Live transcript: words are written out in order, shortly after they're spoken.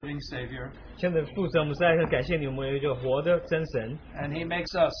Savior. 亲爱的父神，我们实在很感谢你，我们有一个活的真神， And He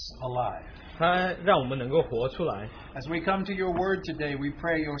makes us alive. 他让我们能够活出来。 As we come to your word today, we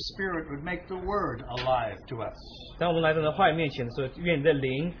pray your Spirit would make the word alive to us. 当我们来到你的话语面前的时候，愿你的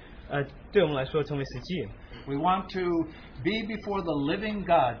灵，对我们来说成为实际。 We want to be before the living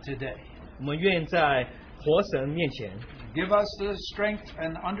God today. 我们愿在活神面前， Give us the strength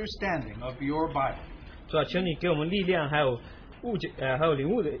and understanding of your Bible. 主啊，求你给我们力量，还有还有领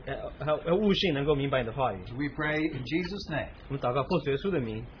悟的，还有悟性，能够明白你的话语。 We pray in Jesus' name. 我们祷告奉主耶稣的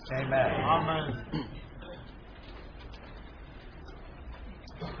名。 Amen.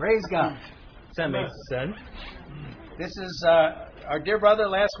 Praise God. 赞美神。 This is our dear brother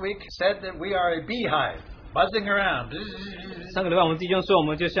last week said that we are a beehive buzzing around. 上个礼拜我们弟兄说，我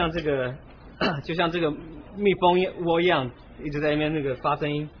们就像这个蜜蜂窝一样，一直在那边那个发声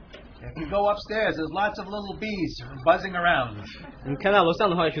音。 If you go upstairs, there's lots of little bees buzzing around. 你看到楼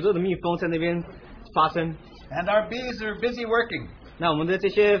上的话，有许多的蜜蜂在那边发声。 And our bees are busy working. 那我们的这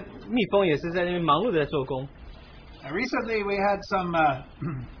些蜜蜂也是在那边忙碌的在做工。 Recently, we had some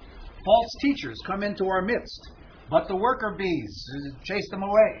false teachers come into our midst, but the worker bees chased them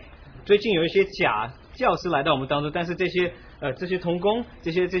away. 最近有一些假教师来到我们当中，但是这些童工，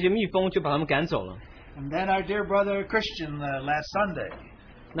这些蜜蜂就把他们赶走了。 And then our dear brother Christian last Sunday,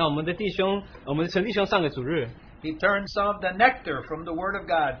 那我们的陈弟兄上个主日， he turned some of the nectar from the Word of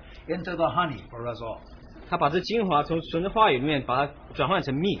God into the honey for us all. 他把这精华从神的话语里面把它转换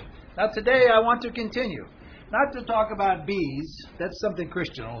成蜜。 Now today I want to continue, not to talk about bees. That's something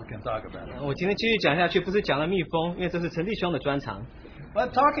Christian only can talk about. 我今天继续讲下去，不是讲了蜜蜂，因为这是陈弟兄的专长。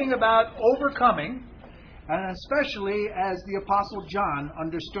 But talking about overcoming, and especially as the Apostle John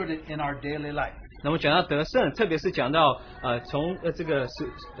understood it in our daily life. 那么讲到得胜，特别是讲到从这个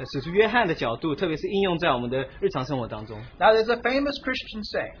使徒约翰的角度，特别是应用在我们的日常生活当中。 Now there's a famous Christian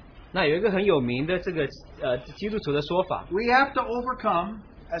saying. 那有一个很有名的这个基督徒的说法。 We have to overcome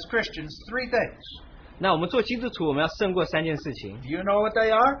as Christians 3 things. 那我们做基督徒，我们要胜过3件事情。 Do you know what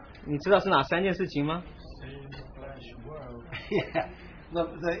they are? 你知道是哪3件事情吗？ Yeah.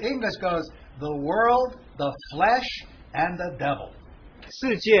 The English goes the world, the flesh, and the devil.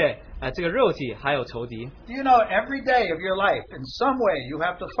 世界这个肉体还有仇敌。 Do you know every day of your life, in some way, you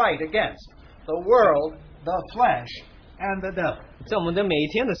have to fight against the world, the flesh, and the devil. 在我们的每一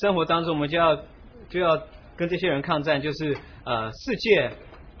天的生活当中，我们就要跟这些人抗战，就是世界、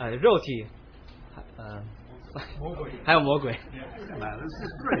肉体，魔鬼，还有魔鬼。This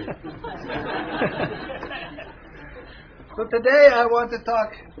is great. So today I want to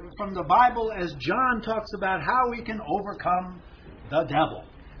talk from the Bible as John talks about how we can overcome the devil.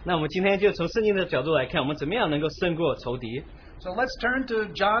 那我们今天就从圣经的角度来看，我们怎么样能够胜过仇敌。 So let's turn to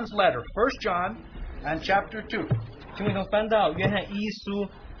John's letter, 1 John and chapter 2. 请我们翻到约翰一书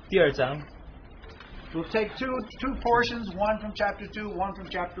第2章。 We'll take two portions, one from chapter 2, one from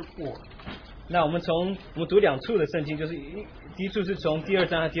chapter 4. 那我们读2处的圣经，就是第一处是从第2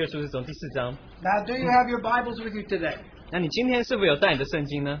章，第二处是从第4章。 Now, do you have your Bibles with you today? 那你今天是否有带你的圣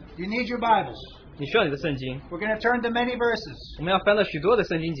经呢？ You need your Bibles. 你需要你的圣经。 We're going to turn to many verses. 我们要翻到许多的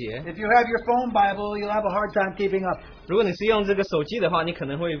圣经节。 If you have your phone Bible, you'll have a hard time keeping up. 如果你是用这个手机的话，你可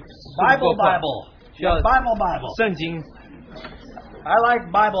能会 Bible. 需要 Bible. 圣经。 I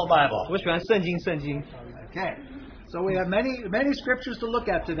like Bible. 我喜欢圣经。 Okay. So we have many scriptures to look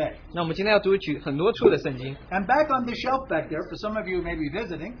at today. 那我们今天要读取很多处的圣经。 And back on the shelf back there, for some of you maybe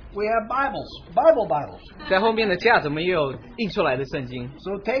visiting, we have Bibles. 在后面的架子我们也有印出来的圣经。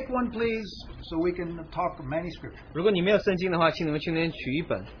 So take one, please, so we can talk many scriptures. 如果你没有圣经的话，请你们去那边取一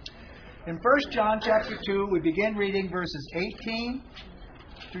本。 In 1 John chapter 2, we begin reading verses 18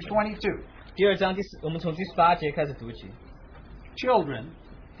 through 22. 第2章我们从第18节开始读起。 Children,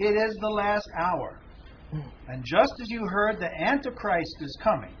 it is the last hour. And just as you heard the Antichrist is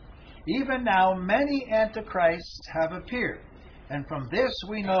coming, even now many Antichrists have appeared. And from this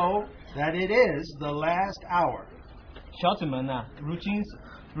we know that it is the last hour. 小子们啊，如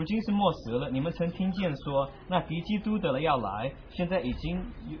今是末时了。你们曾听见说，那敌基督的要来，现在已经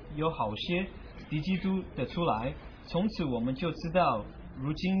有好些敌基督的出来。从此我们就知道，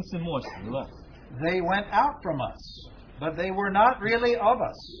如今是末时了。 They went out from us, but they were not really of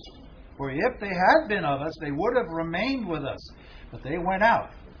us. For if they had been of us, they would have remained with us. But they went out,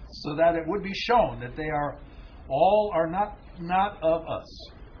 so that it would be shown that they are not of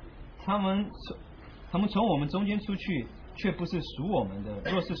us. 他们从我们中间出去，却不是属我们的。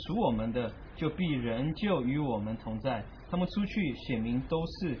若是属我们的，就必仍旧与我们同在。他们出去，显明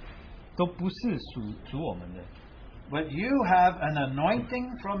都不是属我们的。 But you have an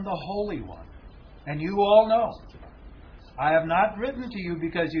anointing from the Holy One, and you all know. I have not written to you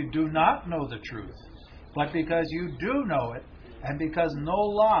because you do not know the truth, but because you do know it, and because no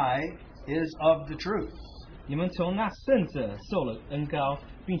lie is of the truth. 你们从那圣者受了恩膏，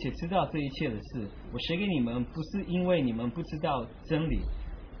并且知道这一切的事。我写给你们，不是因为你们不知道真理，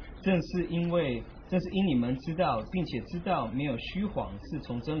正是因你们知道，并且知道没有虚谎是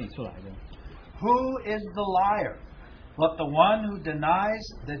从真理出来的。Who is the liar but the one who denies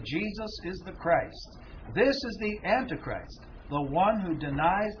that Jesus is the Christ? This is the Antichrist, the one who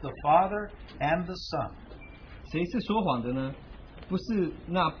denies the Father and the Son. 谁是说谎的呢？不是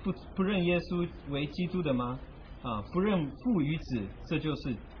那不认耶稣为基督的吗？不认父与子，这就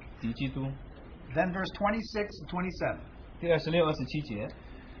是敌基督。Then verse 26 and 27. 第26、27节。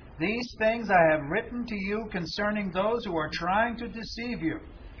These things I have written to you concerning those who are trying to deceive you.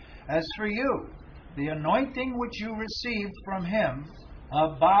 As for you, the anointing which you received from him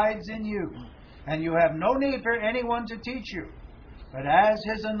abides in you, and you have no need for anyone to teach you. But as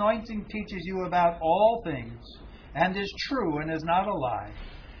his anointing teaches you about all things, and is true and is not a lie,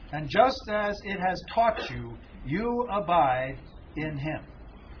 and just as it has taught you, you abide in him.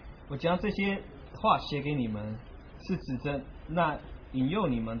 我将这些话写给你们，是指着那引诱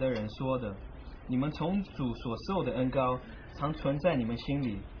你们的人说的。你们从主所受的恩膏常存在你们心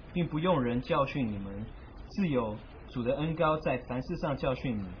里，并不用人教训你们，自有主的恩膏在凡事上教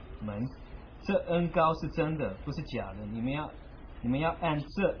训你们。这恩膏是真的，不是假的。你们要按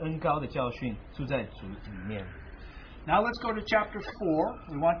这恩膏的教训住在主里面。Now let's go to chapter 4.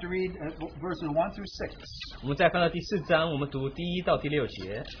 We want to read verses 1 through 6. 我们再翻到第4章，我们读第1到第6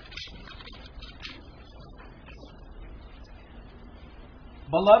节。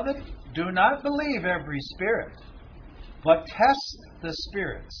Beloved, do not believe every spirit, but test the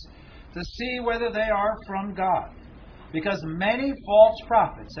spirits to see whether they are from God, because many false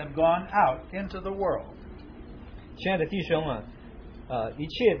prophets have gone out into the world. 亲爱的弟兄啊，一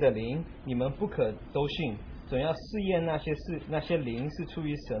切的灵你们不可都信，总要试验那些灵是出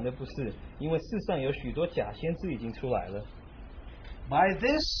于神的，不是，因为世上有许多假先知已经出来了。By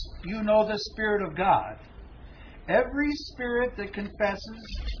this you know the Spirit of God. Every spirit that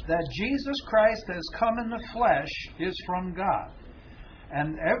confesses that Jesus Christ has come in the flesh is from God.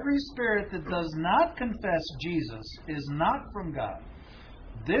 And every spirit that does not confess Jesus is not from God.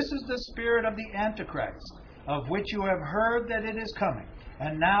 This is the spirit of the Antichrist, of which you have heard that it is coming,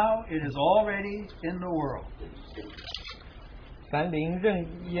 and now it is already in the world. 凡灵认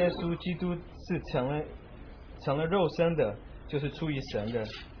耶稣基督是成了肉身的，就是出于神的。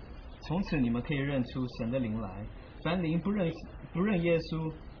从此你们可以认出神的灵来。凡灵不认耶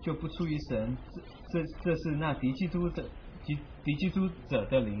稣，就不出于神。这是那敌基督者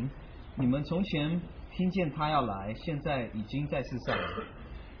的灵。你们从前听见他要来，现在已经在世上了。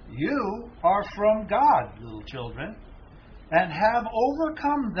You are from God, little children, and have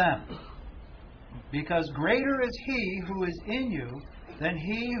overcome them, because greater is he who is in you than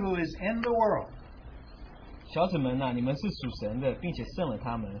he who is in the world. 小子们啊，你们是属神的，并且胜了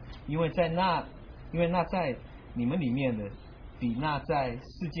他们，因为那在你们里面的，比那在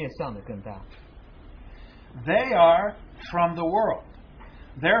世界上的更大。They are from the world,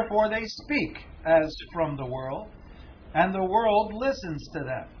 therefore they speak as from the world, and the world listens to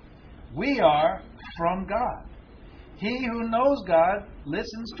them. We are from God. He who knows God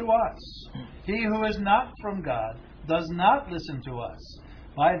listens to us. He who is not from God does not listen to us.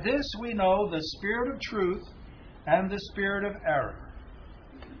 By this we know the spirit of truth and the spirit of error.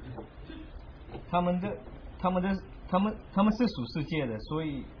 他们是属世界的，所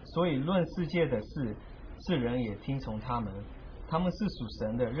以论世界的事，世人也听从他们。他们是属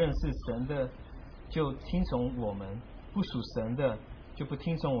神的，认识神的就听从我们，不属神的就不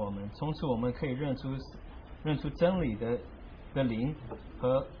听从我们。从此我们可以认出真理的灵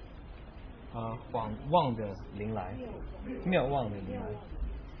和谎妄的灵来，谬妄的灵来。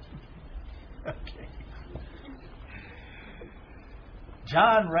Okay.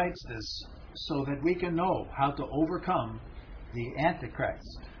 John writes this so that we can know how to overcome the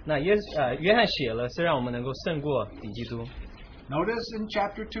Antichrist. 那约翰写了，是让我们能够胜过敌基督。Notice in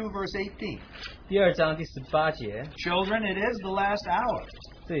chapter 2, verse 18. 第2章第18节。Children, it is the last hour.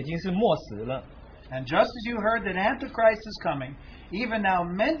 这已经是末时了。And just as you heard that Antichrist is coming, even now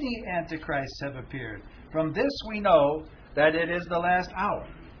many Antichrists have appeared. From this we know that it is the last hour.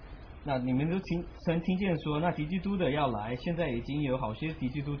 那你们都曾听见说，那敌基督的要来，现在已经有好些敌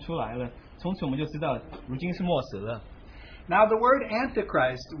基督出来了。从此我们就知道，如今是末时了。Now the word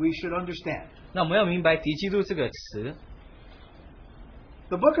Antichrist we should understand. 那我们要明白敌基督这个词。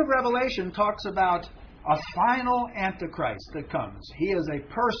The book of Revelation talks about a final Antichrist that comes. He is a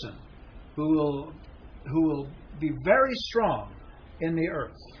person who will who will be very strong in the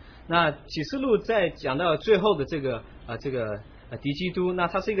earth. 那启示录在讲到最后的这个敌基督，那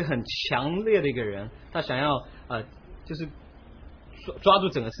他是一个很强烈的一个人，他想要就是抓住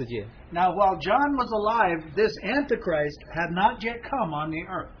整个世界。Now, while John was alive, this Antichrist had not yet come on the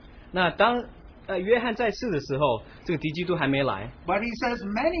earth. 那当约翰在世的时候，这个敌基督还没来。But he says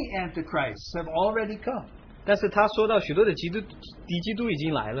many Antichrists have already come. 但是他说到许多的敌基督已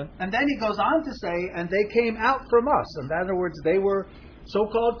经来了。And then he goes on to say, and they came out from us. In other words, they were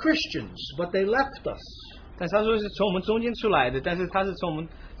so-called Christians, but they left us. 但是他说是从我们中间出来的，但是他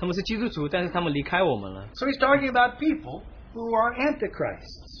们是基督徒，但是他们离开我们了。So he's talking about people who are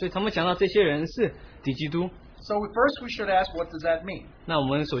Antichrists. 所以他们讲到这些人是敌基督。So first we should ask, what does that mean? 那我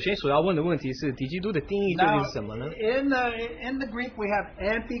们首先所要问的问题是，敌基督的定义究竟是什么呢？ In the Greek we have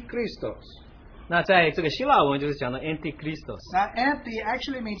antichristos. 那在这个希腊文就是讲到 antichristos。Now anti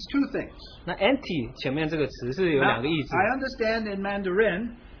actually means two things. 那 anti 前面这个词是有两个意思。I understand in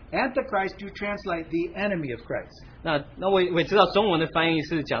Mandarin, Antichrist you translate the enemy of Christ. 那我也知道中文的翻译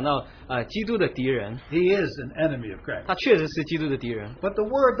是讲到基督的敌人。He is an enemy of Christ. 他确实是基督的敌人。 But the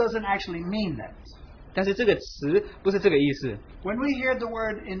word doesn't actually mean that. 但是这个词不是这个意思。 When we hear the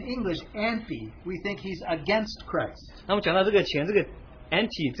word in English anti, we think he's against Christ. 那我们讲到这个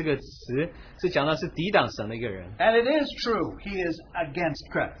anti 这个词是讲到是抵挡神的一个人。 And it is true, he is against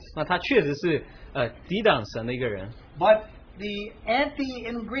Christ. 那他确实是抵挡神的一个人。 But the anti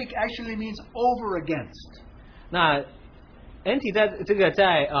in Greek actually means over against. 那 anti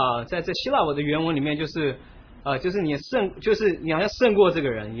在希腊文的原文里面就是你好像胜过这个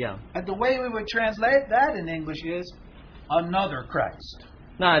人一样。 And the way we would translate that in English is another Christ.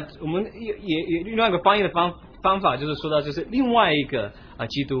 那我们也另外一个翻译的方法就是说到就是另外一个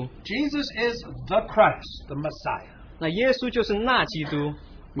基督。 Jesus is the Christ, the Messiah. 那耶稣就是那基督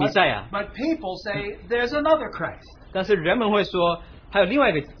弥赛亚。 But people say there's another Christ. 但是人们会说还有另外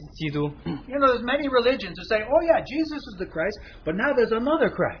一个基督。 You know, there's many religions that say, oh yeah, Jesus is the Christ, but now there's another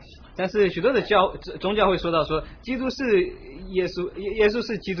Christ. 但是许多的宗教会说到说基督是耶稣，耶稣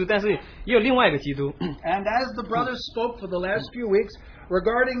是基督，但是也有另外一个基督。 And as the brothers spoke for the last few weeks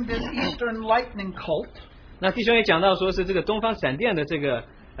regarding this Eastern lightning cult, 那弟兄也讲到说是这个东方闪电的这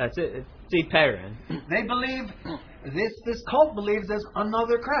一派人。 they believe this cult believes there's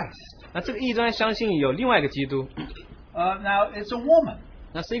another Christ. 那这个异端相信有另外一个基督。 Now it's a woman,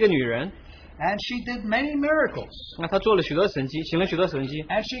 那是一个女人。 and she did many miracles. 那她做了许多神迹，行了许多神迹。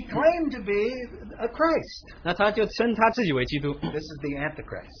 And she claimed to be a Christ. 那她就称她自己为基督。 This is the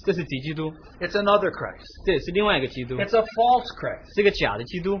Antichrist. 这是敌基督。 It's another Christ. 这也是另外一个基督。 It's a false Christ. 是一个假的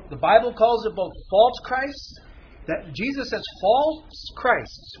基督。 The Bible calls it both false Christ, that Jesus says false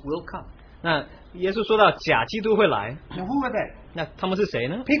Christs will come. 那耶稣说到假基督会来。 Now who are they? 那他们是谁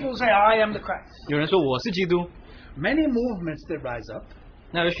呢？ People say, I am the Christ. 有人说我是基督。 Many movements that rise up.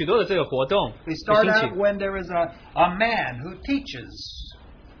 那有许多的这个活动 They start 兴 out 起。 when there is a man who teaches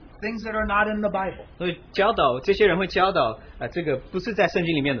things that are not in the Bible. 所以教导这些人会教导这个不是在圣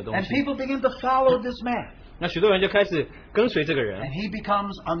经里面的东 And 西。 people begin to follow this man. 那许多人就开始跟随这个人 And，he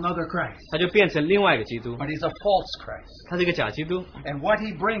becomes another Christ. 他就变成另外一个基督， But he's a false Christ. 他是一个假基督。 And what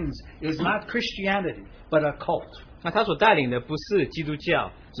he brings is not Christianity, but a cult. 那他所带领的不是基督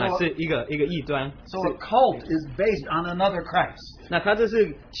教，乃是一个异端。 So a cult is based on another Christ. 那他这是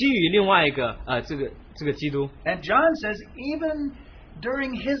基于另外一个这个基督。 And John says even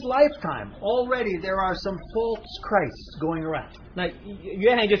during his lifetime, already there are some false Christs going around. 那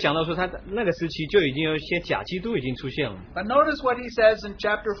约翰就讲到说，他那个时期就已经有一些假基督已经出现了。 But notice what he says in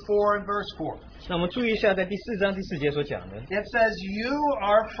chapter 4 and verse 4. 那我们注意一下，在第4章第4节所讲的， It says, You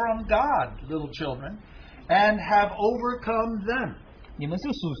are from God, little children, and have overcome them. 你们是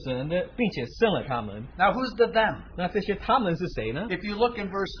属神的，并且胜了他们。 Now who's the them? 那这些他们是谁呢？ If you look in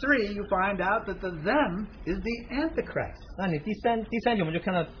verse 3, you find out that the them is the Antichrist. 那你第三节我们就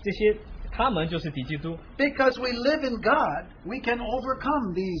看到这些他们就是敌基督。 Because we live in God, we can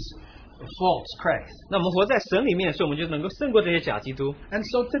overcome these false Christs. 那我们活在神里面，所以我们就能够胜过这些假基督。 And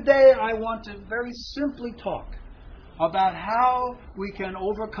so today I want to very simply talk about how we can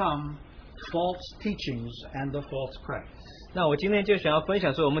overcome false teachings and the false Christ. 那我今天就想要分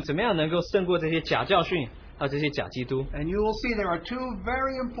享说，我们怎么样能够胜过这些假教训，还有这些假基督。 And you will see there are two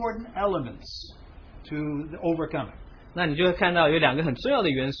very important elements to overcome it. 那你就会看到有2个很重要的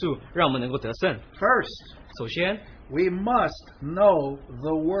元素，让我们能够得胜。 First, 首先， we must know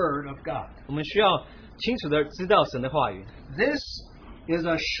the Word of God. 我们需要清楚的知道神的话语。 This is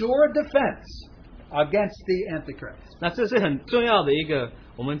a sure defense against the Antichrist. 那这是很重要的一个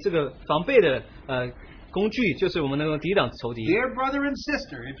我们这个防备的工具，就是我们能够抵挡仇敌。 Dear brother and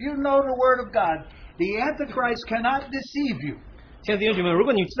sister, if you know the Word of God The Antichrist cannot deceive you. 亲爱的弟兄姐妹，如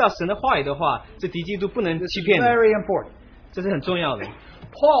果你知道神的话语的话，这敌基督不能 This 欺 is 骗你， very important. 这是很重要的。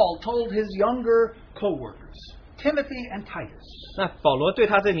 Paul told his younger co-workers, Timothy and Titus, 那保罗对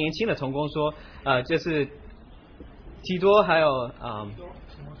他这年轻的同工说，就是提多还有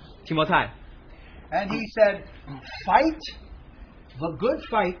提摩太， and he said, fight the good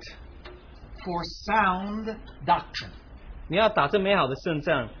fight for sound doctrine. 你要打这美好的胜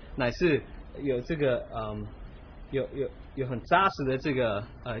仗，乃是有这个有很扎实的这个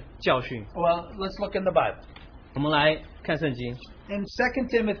教训。 Well, let's look in the Bible. 我们来看圣经， In 2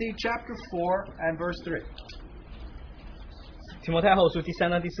 Timothy chapter 4 and verse 3, 提摩太后书第3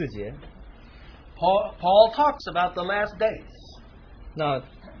章第4节， Paul talks about the last days. 那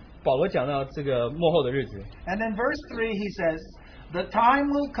保罗讲到这个末后的日子， And in verse 3 he says, the time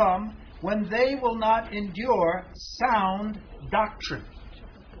will come when they will not endure sound doctrine.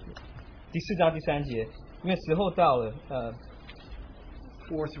 第4章第3节，因为时候到了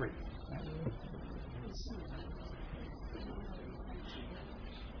4:3.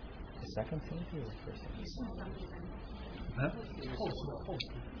 Second Timothy or First Timothy? Huh?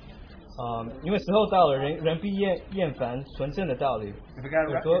 因为时候到了，人必厌烦纯正的道理。 If we got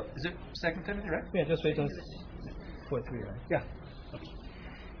it 很多 right, is it 2 Timothy, right? 对，就随从4:3 right? Yeah.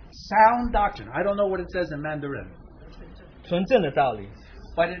 Sound doctrine. I don't know what it says in Mandarin, 纯正的道理，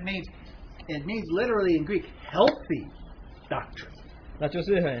 but it means literally in Greek healthy doctrine. 那就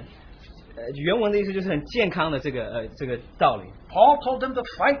是很原文的意思就是很健康的这个道理。 Paul told them to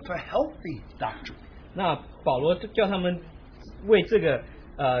fight for healthy doctrine. 那保罗叫他们为这个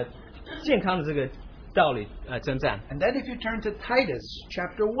健康的这个道理征战。 And then if you turn to Titus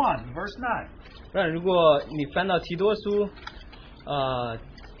chapter 1 verse 9, 那如果你翻到提多书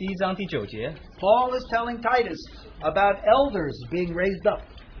第1章第9节， Paul is telling Titus about elders being raised up.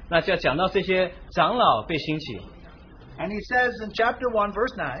 那就要讲到这些长老被兴起。 And he says in chapter 1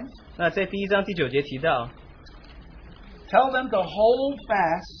 verse 9, 那在第1章第9节提到， tell them to hold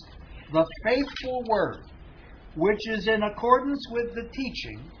fast the faithful word, which is in accordance with the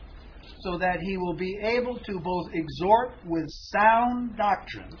teaching, so that he will be able to both exhort with sound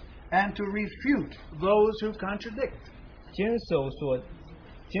doctrine and to refute those who contradict.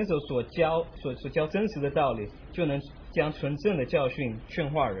 坚守所教真实的道理，就能将纯正的教训劝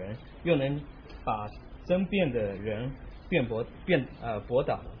化人，又能把争辩的人驳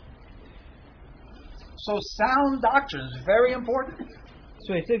倒。 So sound doctrine is very important.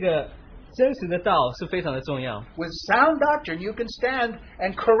 所以这个真实的道是非常的重要， With sound doctrine, you can stand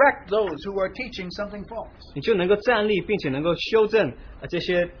and correct those who are teaching something false. 你就能够站立，并且能够修正这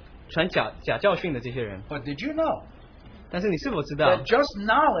些传假教训的这些人。 But did you know 但是你是否知道 that，just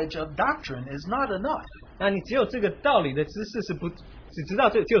knowledge of doctrine is not enough? 那你只有这个道理的知识只知道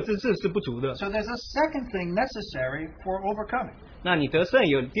只有知识是不足的。 So there's a second thing necessary for overcoming. 那你得胜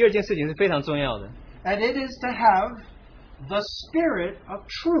有第二件事情是非常重要的， And it is to have the spirit of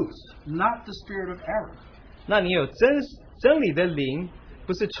truth, not the spirit of error. 那你有真理的灵，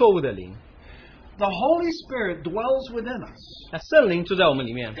不是错误的灵。 The Holy Spirit dwells within us. 那圣灵住在我们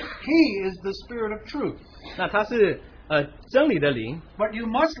里面， He is the spirit of truth. 那他是真理的灵， But you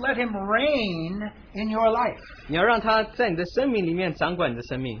must let him reign in your life. 你要让他在你的生命里面掌管你的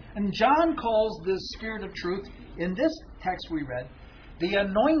生命。 And John calls this spirit of truth, in this text we read, the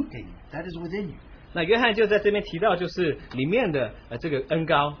anointing that is within you. 那约翰就在这边提到，就是里面的这个恩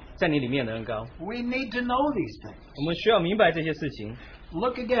膏，在你里面的恩膏， We need to know these things. 我们需要明白这些事情。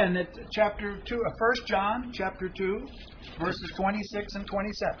 Look again at chapter 2, 1 John chapter 2, verses 26 and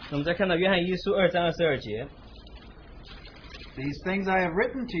 27. 那我们再看到约翰一书2章22节， These things I have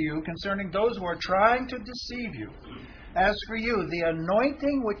written to you concerning those who are trying to deceive you. As for you, the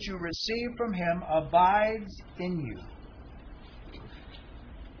anointing which you receive from him abides in you.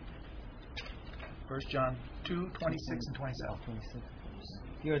 1 John 2, 26 and 27.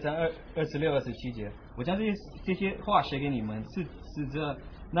 第2章26、27节，我将这些话写给你们，是指着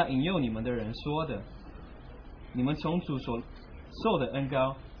那引诱你们的人说的。你们从主所受的恩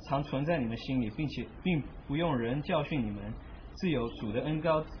膏常存在你们心里，并不用人教训你们，自有主的恩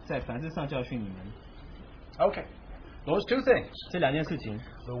膏在凡事上教训你们。 Okay, those two things. 这两件事情，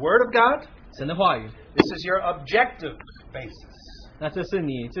 The Word of God, 神的话语， this is your objective basis. 那这是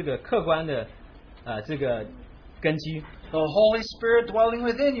你这个客观的这个根基。 The Holy Spirit dwelling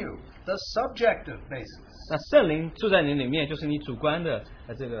within you, the subjective basis. 那圣灵住在你里面，就是你主观的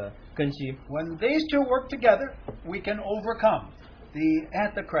这个根基。 When these two work together, we can overcome the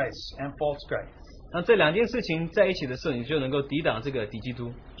antichrists and false Christs. 那这两件事情在一起的时候，你就能够抵挡这个敌基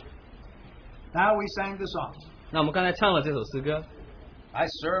督。 Now we sang the song. 那我们刚才唱了这首诗歌， I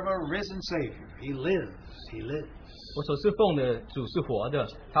serve a risen Savior. He lives. He lives. 我所侍奉的主是活的，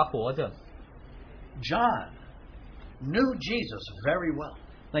他活着。 John knew Jesus very well.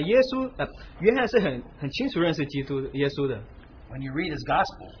 那耶稣约翰是很清楚认识基督耶稣的。 When you read his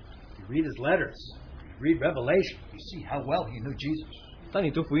gospel, you read his letters, you read Revelation, you see how well he knew Jesus. 当你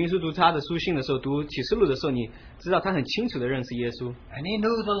读福音书、读他的书信的时候，读启示录的时候，你知道他很清楚的认识耶稣。 And he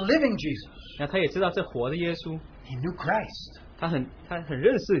knew the living Jesus. 那他也知道这活的耶稣， He knew Christ. 他很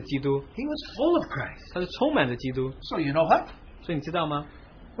认识基督， He was full of Christ. 他是充满着基督。 So you know what? 所以你知道吗？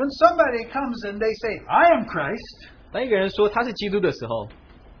 When somebody comes and they say, I am Christ, 当一个人说他是基督的时候，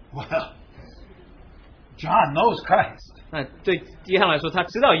 well, John knows Christ. 那对约翰来说，他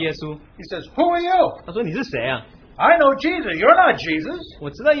知道耶稣。 He says, Who are you? 他说你是谁啊？ I know Jesus. You're not Jesus. 我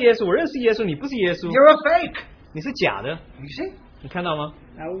知道耶稣，我认识耶稣，你不是耶稣， You're a fake. 你是假的。 You see? 你看到吗？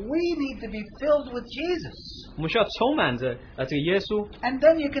 Now we need to be filled with Jesus. 我们需要充满着这个耶稣， And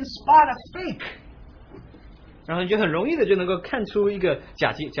then you can spot a fake. 然后你就很容易的就能够看出一个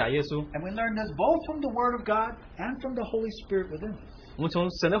假耶稣。 And we learn this both from the Word of God and from the Holy Spirit within us. 我们从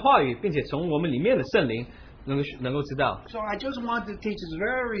神的话语，并且从我们里面的圣灵能够知道。 So I just want to teach us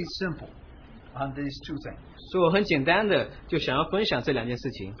very simple on these two things. 所以我很简单的就想要分享这两件事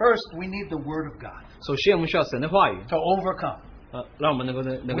情。 First, we need the Word of God 首先，我们需要神的话语， to overcome. 让我们能够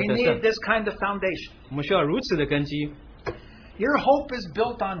We 得 need 胜。 this kind of foundation. 我们需要如此的根基。 Your hope is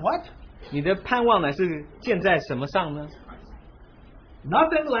built on what? 你的盼望乃是建在什么上呢？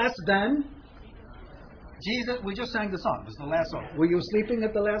 Nothing less than Jesus. We just sang the song. It was the last song. Were you sleeping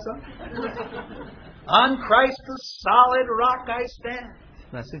at the last song? On Christ the solid rock I stand.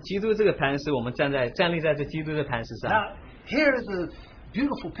 那是基督这个磐石，我们站立在这基督的磐石上。 Now, here's a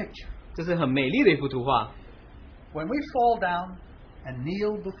beautiful picture. 这是很美丽的一幅图画。 When we fall down and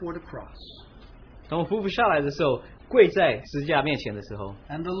kneel before the cross, 当我匍匐下来的时候，跪在十字架面前的时候，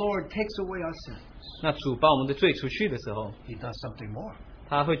 and the Lord takes away our sins, 那主把我们的罪除去的时候， He does something more.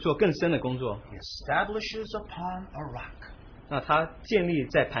 他会做更深的工作。 He establishes upon a rock. 那他建立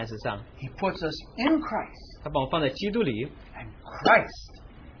在磐石上， He puts us in Christ, 他把我们放在基督里。 and Christ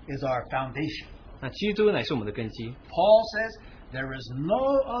is our foundation. 那基督乃是我们的根基。 Paul says there is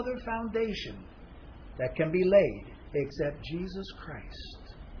no other foundation that can be laid except Jesus Christ.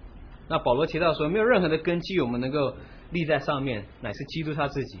 那保罗提到说，没有任何的根基我们能够立在上面，乃是基督他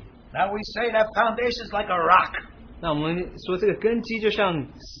自己。 Now we say that foundation is like a rock. 那我们说这个根基就像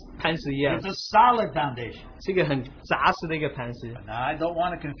磐石一样， It's a solid foundation. 是一个很扎实的一个磐石。 Now I don't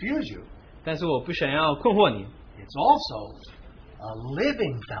want to confuse you. 但是我不想要困惑你， It's also a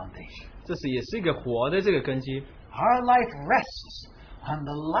living foundation. 这是也是一个活的这个根基。 Our life rests on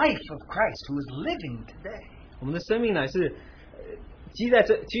the life of Christ who is living today. 我们的生命乃是基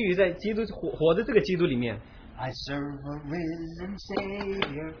于在基督活的这个基督里面。 I serve a risen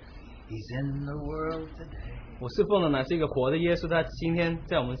Savior. He's in the world today. 我侍奉的乃是一个活的耶稣，他今天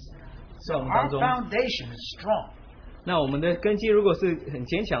在我们 So 当 our 中。 foundation is strong 那我们的根基如果是很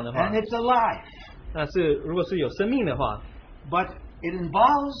坚强的话 and，it's alive. 那是如果是有生命的话， But it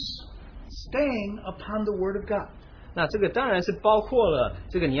involves staying upon the Word of God. 那这个当然是包括了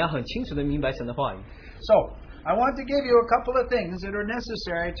这个你要很清楚的明白神的话语。 So I want to give you a couple of things that are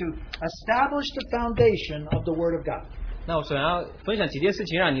necessary to establish the foundation of the Word of God. 那我想要分享几件事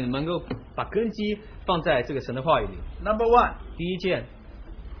情，让你能够把根基放在这个神的话语里。 Number one, 第一件，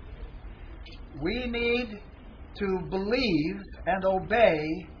 we need to believe and obey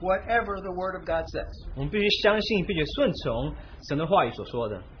whatever the Word of God says. 我们必须相信并且顺从神的话语所说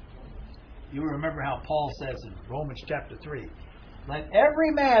的。 You remember how Paul says in Romans chapter 3, let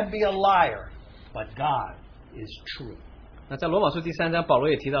every man be a liar, but God is true. 那在罗马书第3章，保罗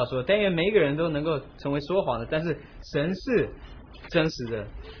也提到说，但愿每一个人都能够成为说谎的，但是神是真实的。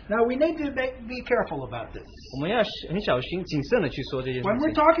 Now we need to be careful about this. 我们要很小心谨慎的去说这件 When 事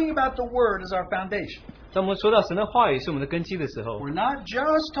we're 情。 talking about the Word as our foundation, 当我们说到神的话语是我们的根基的时候， we're not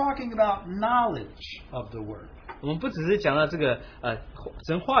just talking about knowledge of the Word. 我们不只是讲到这个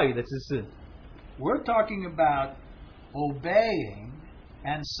神话语的知识， We're talking about obeying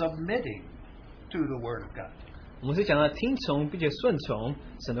and submitting to the Word of God. 我们是讲到听从并且顺从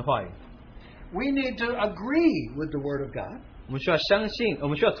神的话语。 We need to agree with the Word of God 我们需要相信，我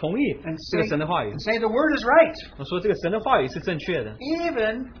们需要同意 and 这 say, 个神的话语 and。say the Word is right, 我说这个神的话语是正确的，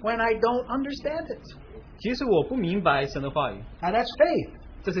 even when I don't understand it. 即使我不明白神的话语， Now that's faith.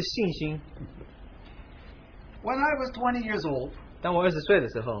 这是信心。 When I was 20 years old, 当我20岁的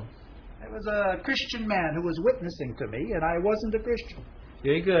时候， there was a Christian man who was witnessing to me, and I wasn't a Christian.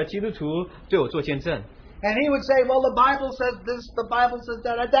 有一个基督徒对我做见证， And he would say, well, the Bible says this, the Bible says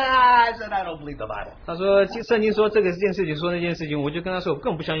that. I said, I don't believe the Bible. 他说圣经说这个件事情，说那件事情，我就跟他说我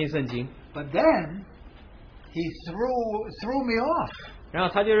更不相信圣经。But then he threw me off. 然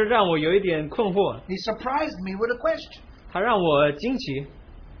后他就是让我有一点困惑， He surprised me with a question. 他让我惊奇。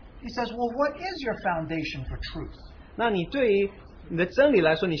 He says, well, what is your foundation for truth? 那你对于你的真理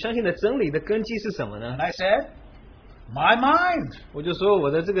来说，你相信的真理的根基是什么呢 And？ I said, my mind. 我就说我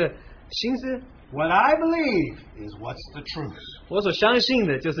的这个心思， What I believe is what's the truth. 我所相信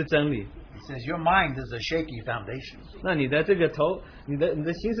的就是真理。 He says, your mind is a shaky foundation. 那你的这个头，你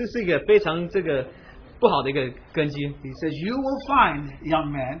的心思是一个非常这个不好的一个根基。 He says, you will find, young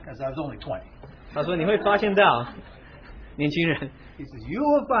man, because I was only 20. 他说你会发现到年轻人， He says, you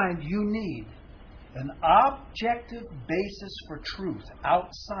will find you need an objective basis for truth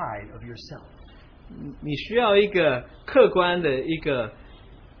outside of yourself. 你需要一个客观的一个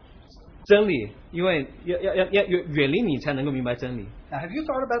真理，因为要远离你才能够明白真理。 Now, have you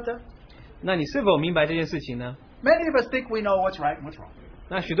thought about that? 那你是否明白这件事情呢？ Many of us think we know what's right and what's wrong.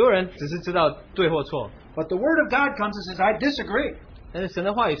 那许多人只是知道对或错， But the Word of God comes and says, I disagree. 但是神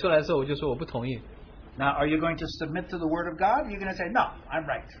的话语出来的时候，我就说我不同意。 Now, are you going to submit to the Word of God? Or are you going to say, no, I'm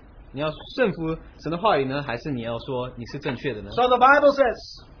right? 你要顺服神的话语呢，还是你要说你是正确的呢？ So the Bible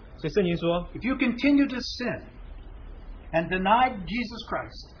says, 所以圣经说， if you continue to sin and deny Jesus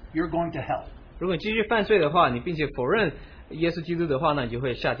Christ, you're going to hell. 如果你继续犯罪的话，你并且否认耶稣基督的话，那你就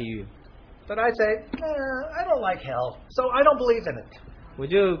会下地狱。 But I say, I don't like hell, so I don't believe in it. 我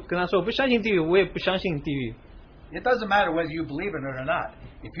就跟他说，我不相信地狱，我也不相信地狱。 It doesn't matter whether you believe in it or not.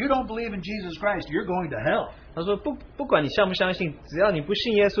 If you don't believe in Jesus Christ, you're going to hell. 他说不管你相不相信，只要你不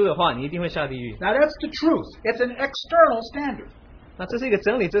信耶稣的话，你一定会下地狱。 Now that's the truth. It's an external standard. 那这是一个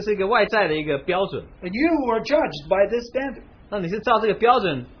真理，这是一个外在的一个标准。 And you are judged by this standard. 那你是照这个标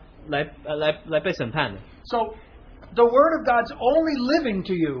准来被审判的。 So the Word of God's only living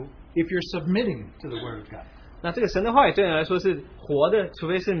to you if you're submitting to the Word of God. 那这个神的话语对你来说是活的，除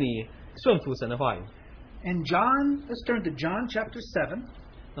非是你顺服神的话语。 In John, let's turn to John chapter 7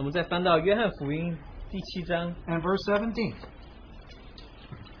那我们再翻到约翰福音第7章， and verse 17.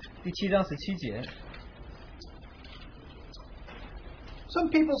 第7章17节。 Some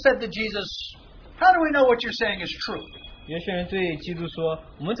people said to Jesus, how do we know what you're saying is true? 有些人对基督说：“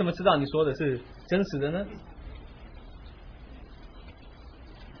我们怎么知道你说的是真实的呢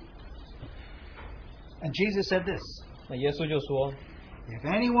And Jesus said this, 那耶稣就说 if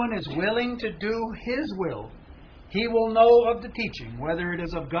anyone is willing to do his will, he will know of the teaching, whether it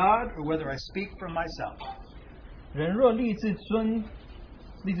is of God or whether I speak from myself.：“ 人若立志遵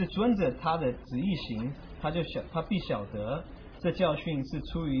着他的旨意行，他必晓得这教训是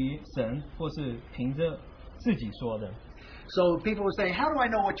出于神，或是凭着自己说的。” So people would say, how do I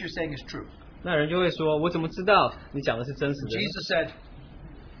know what you're saying is true? 那人就会说：“我怎么知道你讲的是真实的 Jesus said,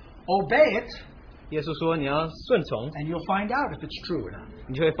 obey it,？” 耶稣说：“你要顺从， and you'll find out if it's true or not.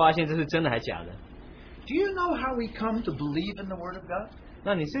 你就会发现这是真的还假的。” Do you know how we come to believe in the Word of God?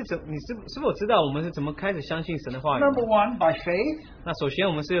 那你是否知道我们是怎么开始相信神的话语呢？ Number one, by faith. 那首先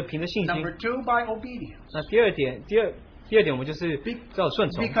我们是凭着信心。 Number two, by obedience. 那第二点我们就是要顺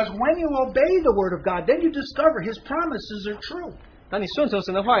从。 Because when you obey the Word of God, then you discover His promises are true. 当你顺从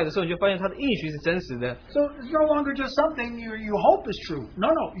神的话语的时候，你就发现他的应许是真实的。 So it's no longer just something you hope is true.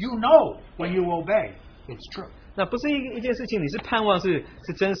 No, you know when you obey, it's true. 那不是一件事情，你是盼望是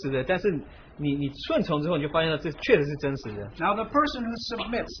真实的，但是你顺从之后，你就发现到这确实是真实的。 Now the person who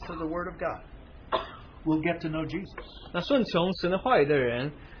submits to the Word of God will get to know Jesus. 那顺从神的话语的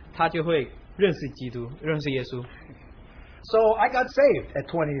人，他就会认识基督，认识耶稣。 So I got saved at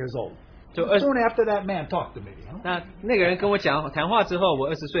 20 years old. 就 Soon after that man talked to me. 那个人跟我谈话之后，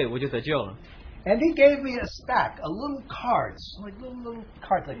我20岁我就得救了。 And he gave me a stack of little cards, like little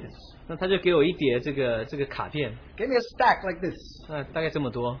cards like this. 那他就给我一叠这个卡片， Gave me a stack like this. 那大概这么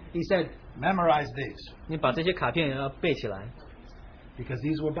多。 He said, memorize these. 你把这些卡片要背起来， Because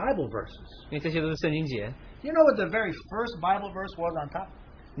these were Bible verses. 因为这些都是圣经节。 You know what the very first Bible verse was on top?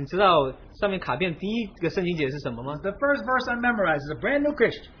 你知道上面卡片第一个圣经节是什么吗？ The first verse I memorized as a brand new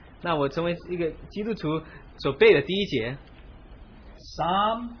Christian. 那我成为一个基督徒所背的第一节，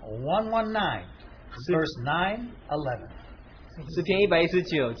 Psalm 119, verse 9, 11. 诗篇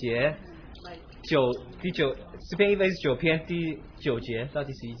119节诗篇119篇第9节到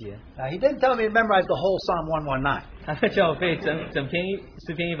第11节。 Now, he didn't tell me to memorize the whole Psalm 119. 他叫我背整篇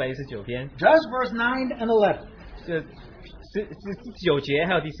诗篇119篇， Just verse 9 and 11. 就9节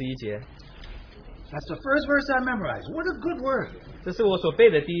还有第11节。 That's the first verse I memorized. What a good word. 这是我所背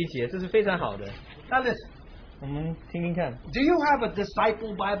的第一节，这是非常好的。 Now listen, 我们听听看， do you have a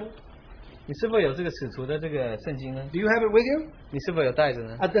disciple Bible? 你是否有这个使徒的这个圣经呢？ Do you have it with you? 你是否有带着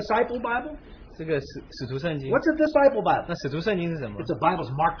呢？ A disciple Bible? 这个使徒圣经。 What's a disciple Bible? 那使徒圣经是什么？ It's a Bible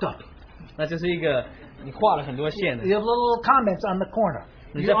that's marked up. 那就是一个你画了很多线的。 You have little comments on the corner.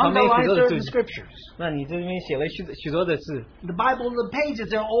 你 You 在旁边 underline 许多的 certain 字， scriptures. 那你这边写了许多的字。 The Bible, the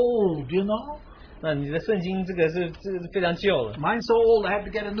pages, they're old, you know. 那你的圣经这个是非常旧了。 Mine's so old, I have to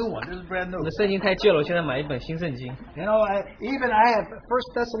get a new one. This is brand 我 new. 的圣经太旧了，我现在买一本新圣经。 You know, even I have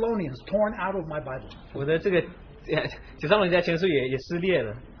First Thessalonians torn out of my Bible 我的这个帖撒罗尼迦前书也撕裂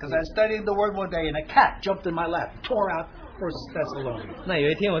了。 because I studied the Word one day and a cat jumped in my lap, tore out First Thessalonians. 那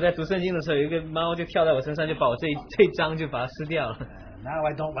有一天我在读圣经的时候，有一个猫就跳在我身上，就把我这一章就把它撕掉了。 Now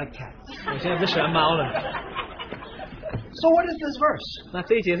I don't like cats. 我现在不喜欢猫了。 So what is this verse? 那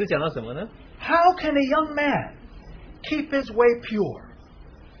这一节是讲到什么呢？ How can a young man keep his way pure?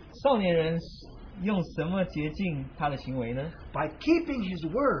 少年人用什么洁净他的行为呢？ By keeping his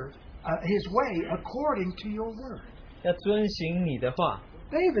word, his way according to your word. 要遵行你的话，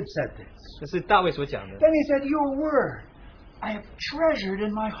 David said this. 这是大卫所讲的。 Then he said, Your word I have treasured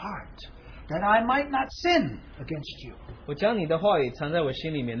in my heart, that I might not sin against you. 我将你的话语藏在我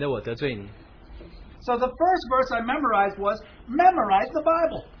心里，免得我得罪你。 So the first verse I memorized was, memorize the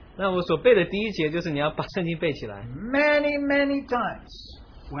Bible. 那我所背的第一节就是你要把圣经背起来。 Many, many times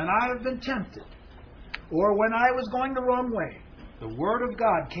when I have been tempted, or when I was going the wrong way, the Word of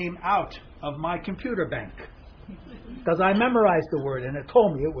God came out of my computer bank. Because I memorized the Word and it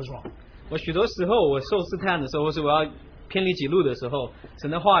told me it was wrong. 我许多时候我受试探的时候，或是我要偏离己路的时候，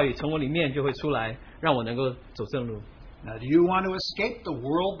神的话语从我里面就会出来，让我能够走正路。 Now, do you want to escape the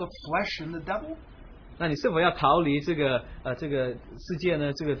world, the flesh, and the devil? 那你是否要逃离这个世界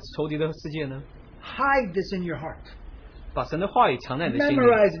呢？这个仇敌的世界呢？ Hide this in your heart. 把神的话语藏在你的心里，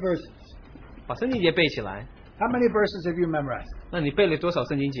 Memorize verses. 把圣经节背起来。 How many verses have you memorized? 那你背了多少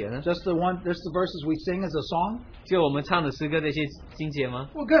圣经节呢？ Just the verses we sing as a song? 就我们唱的诗歌的一些经节吗？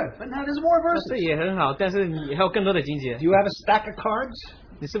 Well, good. But now there's more 这 verses. 也很好，但是你还有更多的经节 Do。you have a stack of cards?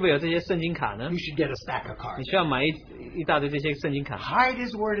 你是否有这些圣经卡呢 You？should get a stack of 你 cards. 需要买一大堆这些圣经卡， Hide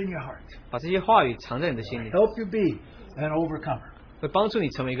His Word in your heart. 把这些话语藏在你的心里， Help you be an overcomer. 会帮助你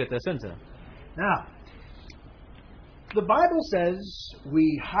成为一个得胜者。 Now, the Bible says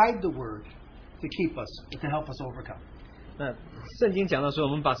we hide the Word to keep us, to help us overcome. 那圣经讲到说，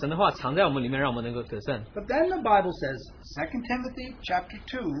我们把神的话藏在我们里面，让我们能够得胜。 But then the Bible says, 2 Timothy chapter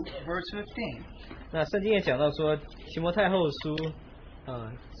 2, verse 15. 那圣经也讲到说，提摩太后书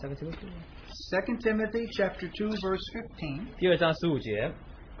2 Timothy chapter 2, verse 15. 第2章15节，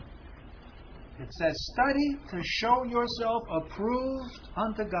 It says, Study to show yourself approved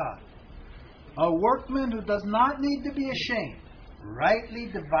unto God, a workman who does not need to be ashamed, rightly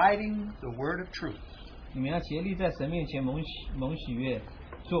dividing the word of truth. 你们要竭力在神面前蒙喜悦，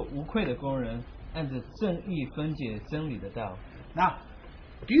做无愧的工人，按着正义分解真理的道。 Now,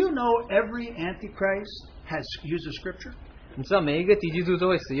 do you know every antichrist uses scripture? 你知道每一个敌基督都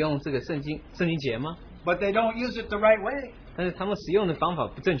会使用这个圣经节吗？ But they don't use it the right way. 但是他们使用的方法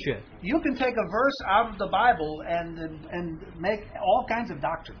不正确。 You can take a verse out of the Bible and make all kinds of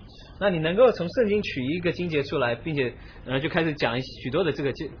doctrines. 那你能够从圣经取一个经节出来，并且就开始讲许多的这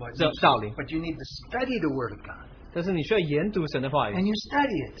个道理。 But you need to study the Word of God. 但是你需要研读神的话语， And you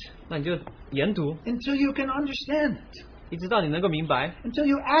study it 那你就研读， until you can understand it, 一直到你能够明白， until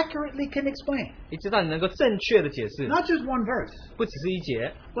you accurately can explain. 一直到你能够正确的解释， Not just one verse, 不只是一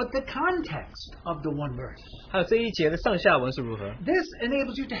节， but the context of the one verse. 还有这一节的上下文是如何， This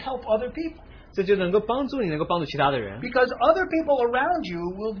enables you to help other people 这就能够帮助你，能够帮助其他的人， because other people around you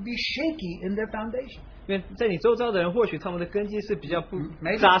will be shaky in their foundation. 因为在你周遭的人，或许他们的根基是比较不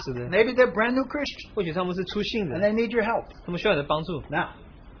Maybe, 扎实的， maybe they're brand new Christians 或许他们是初信 and 的， they need your help. 他们需要你的帮助。 Now,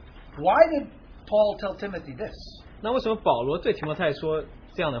 why did Paul tell Timothy this? 那为什么保罗对提摩太说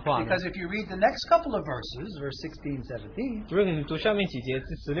这样的话呢？ Because if you read the next couple of verses, verse 16, 17, 如果你读下面几节，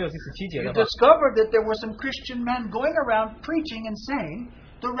是16、17节 you 的话， discover that there were some Christian men going around preaching and saying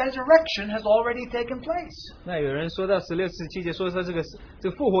the resurrection has already taken place. 那有人说到16、17节，说他这个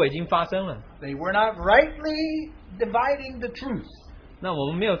复活已经发生了， They were not rightly dividing the truth. 那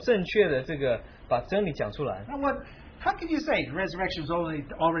我们没有正确的这个把真理讲出来。 Now how can you say the resurrection has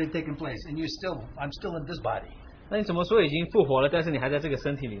already taken place and I'm still in this body? 那你怎么说已经复活了，但是你还在这个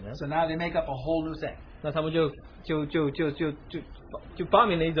身体里呢？ So now they make up a whole new thing. 那他们就发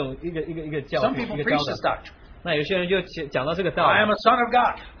明了一个教 Some 训， people 一个 preach 教 this 导。 doctrine. 那有些人就讲到这个道 I 理 am，a son of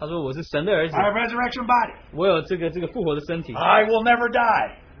God. 他说我是神的儿子 I，have a resurrection body. 我有这个复活的身体， I will never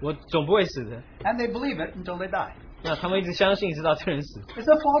die. 我总不会死的。 And they believe it until they die. 那他们一直相信，直到这人死， It's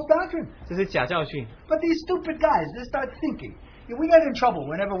a false doctrine. 这是假教训。 But these stupid guys, they start thinking, We get in trouble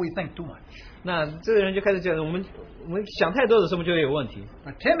whenever we think too much. 那这个人就开始讲，我们想太多的时候，我们就会有问题。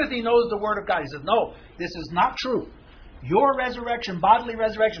But Timothy knows the word of God. He says, "No, this is not true. Your resurrection, bodily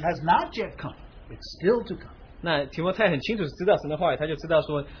resurrection, has not yet come. It's still to come." 那提摩太很清楚知道神的话语，他就知道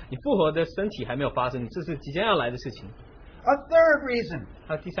说，你复活的身体还没有发生，这是即将要来的事情。A third reason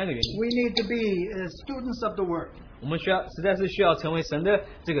还有第三个原因， we need to be students of the word 我们实在是需要成为神的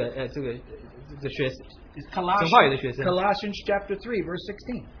这个学生， is 神话语的学生。 Colossians chapter 3, verse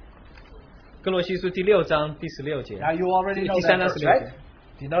 16. 哥罗西书第6章第16节。 Now you already know 第 that 3章 verse, 16 right? 节，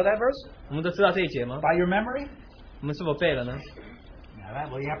 Do you know that verse 我们都知道这一节吗？ by your memory? 我们是否背了呢？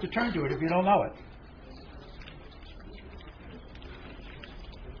 Well, you have to turn to it if you don't know it.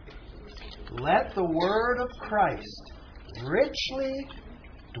 Let the word of Christ richly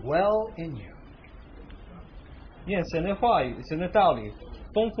dwell in you. 愿神的话语、神的道理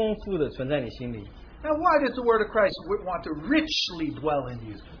丰富的存在你心里。 Now, why does the word of Christ want to richly dwell in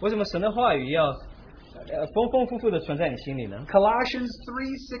you? 为什么神的话语要丰富的存在你心里呢？ Colossians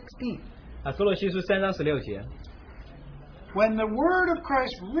 3:16. 哥罗西书3章16节。 When the word of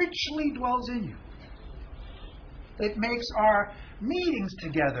Christ richly dwells in you, it makes our meetings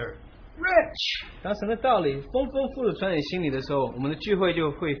together rich. 当神的道理丰富的存在你心里的时候，我们的聚会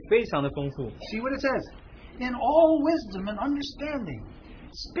就会非常的丰富。 See what it says? In all wisdom and understanding,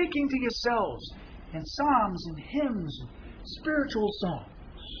 speaking to yourselves in psalms and hymns and spiritual songs.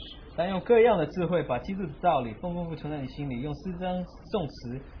 但用各样的智慧，把基督的道理丰富存在你心里，用诗章、颂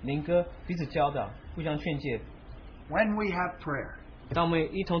词、灵歌彼此教导，互相劝诫。 When we have prayer, 当我们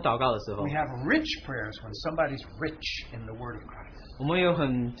一同祷告的时候， we have rich prayers when somebody's rich in the word of Christ. 我们有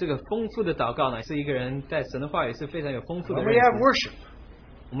很丰富的祷告，乃是一个人在神的话语是非常有丰富的 When 认 we have 识。 worship,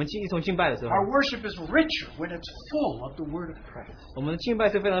 我们一同敬拜的时候， our worship is richer when it's full of the word of Christ. 我们的敬拜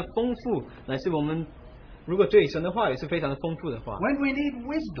是非常丰富，乃是我们如果对神的话语是非常的丰富的话， When we need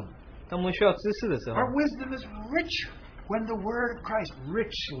wisdom, 当我们需要知识的时候， our wisdom is richer when the word of Christ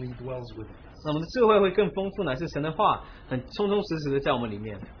richly dwells within us. 那我们的智慧会更丰富，乃是神的话很充实的在我们里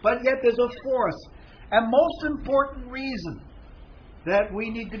面。 But yet there's a fourth and most important reason that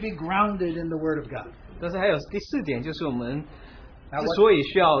we need to be grounded in the word of God. 但是还有第4点，就是我们 Now 之 what- 所以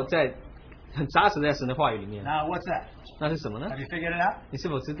需要很扎实在神的话语里面， Now what's that? 那是什么呢？ Have you figured it out? 你是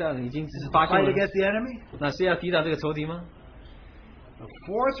否知道你已经 Is it 发 the 现 fight 了？ against the enemy? 那是要抵挡这个仇敌吗？ The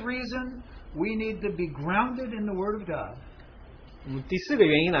fourth reason we need to be grounded in the word of God 我们第4个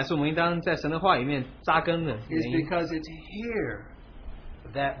原因呢，是我们应当在神的话里面扎根的 is 原因， because it's here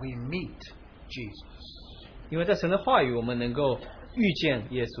that we meet Jesus. 因为在神的话语，我们能够遇见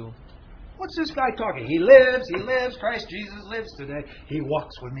耶稣。 What's this guy talking? He lives, Christ Jesus lives today. He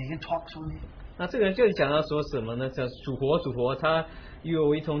walks with me and talks with me. 那这个人就是讲到说什么呢？叫主活，他与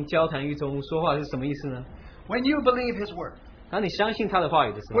我一同交谈，一同说话是什么意思呢？ When you believe His word, 当你相信他的话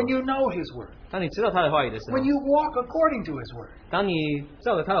语的时候 when，you know His word, 当你知道他的话语的时候 when，you walk according to His word, 当你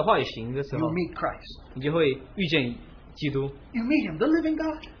照着他的话语行的时 you 候， meet Christ. 你就会遇见基督， You meet Him, the living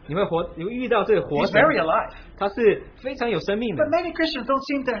God. 你会遇到这个活 He's 神， very alive. 他是非常有生命的 But。many Christians don't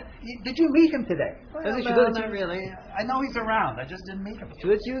seem to. Did you meet Him today? Well, Doesn't she no, do the- not really. I know He's around. I just didn't meet Him. 觉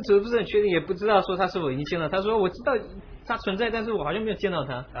得基督徒不是很确定，也不知道说他是否已经见到。他说我知道他存在，但是我好像没有见到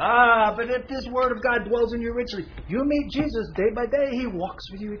他。 But if this word of God dwells in you richly, you meet Jesus day by day. He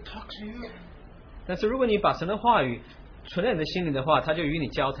walks with you. He talks to you. 但是如果你把神的话语存在你的心里的话，他就与你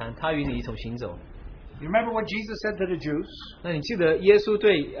交谈，他与你一同行走。 You remember what Jesus said to the Jews? 那你记得耶稣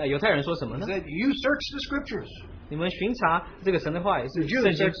对犹太人说什么 He 呢？ said, "You search the Scriptures." 你们巡查这个神的话语 The 是 Jews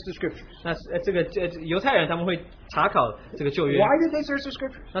圣经 search。the Scriptures. 那这个犹太人他们会查考这个旧约， Why did they search the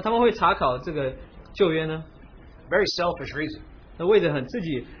Scriptures? 那他们会查考这个旧约呢？ Very selfish reason. 那为着自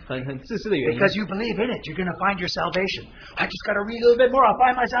己很自私的原因， Because you believe in it, you're going to find your salvation. I just got to read a little bit more. I'll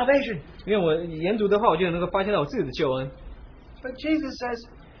find my salvation. 因为我研读的话，我就能够发现到我自己的救恩。 But Jesus says,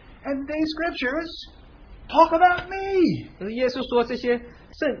 "And these Scriptures talk about me, 可是耶稣说这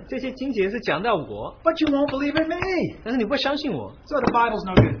些经节是讲到我， but you won't believe in me." 但是你不相信我， So the Bible's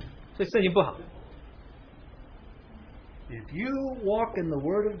no good. 所以圣经不好。 If you walk in the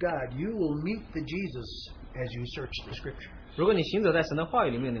Word of God, you will meet the Jesus as you search the Scripture. 如果你行走在神的话语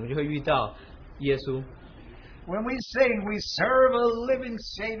里面，你们就会遇到耶稣。 When we sing, we serve a living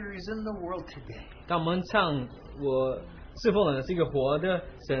Savior is in the world today. 当我们唱我侍奉的是一个活的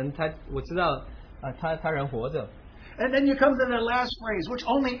神，我知道他人活着。 And then you come to the last phrase, which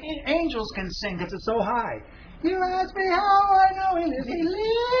only angels can sing because it's so high. You ask me how I know He lives. He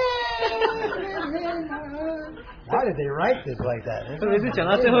lives. Why did they write this like that? 特别是讲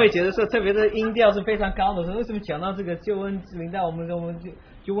到最后一节的时候，特别的音调是非常高的。为什么讲到这个救恩临到我们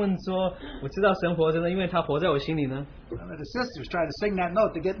就问说，我知道神活着呢，因为他活在我心里呢。The sisters try to sing that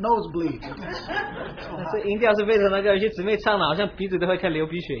note to get nosebleeds. 这音调是非常那个，有些姊妹唱的好像鼻子都会开流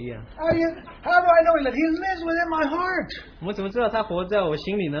鼻血一样。How do I know that He lives within my heart? 我们怎么知道他活在我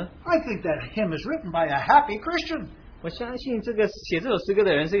心里呢？ I think that hymn is written by a happy Christian. 我相信这个写这首诗歌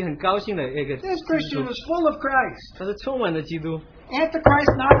的人是一个很高兴的一个基 This 督 Christian 徒， is full of Christ. 他是充满了基督。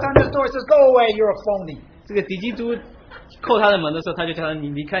 Antichrist knocks on his door and says, "Go away, you're a phony." 这个敌基督扣他的门的时候，他就叫他你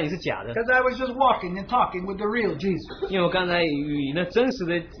离开，你是假的。 Because I was just walking and talking with the real Jesus. 因为我刚才与那真实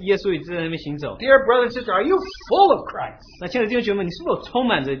的耶稣在那边行走。 Dear brother and sister, are you full of Christ? 那亲爱的弟兄姐妹们，你是不是充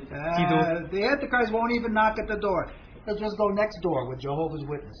满着基督？ The Antichrist won't even knock at the door. He'll just go next door with Jehovah's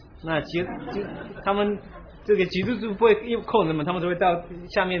Witnesses. 那他们这个基督徒不会一扣你们，他们都会到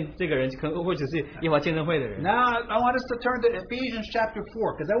下面这个人，可能或者是耶和华见证会的人。 Now I want us to turn to Ephesians chapter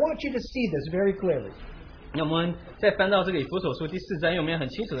 4 because I want you to see this very clearly. 那我们再翻到这个以弗所书第4章，因为我们要很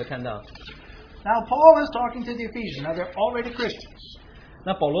清楚的看到。 Now Paul is talking to the Ephesians. Now they're already Christians.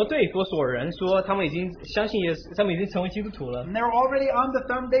 那保罗对以弗所人说，他们已经相信耶稣，他们已经成为基督徒了。 And they're already on the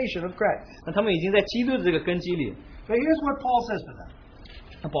foundation of Christ. 那他们已经在基督的这个根基里。 So here's what Paul says to them.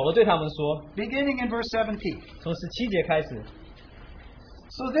 那保罗对他们说， Beginning in verse 17. 从17节开始。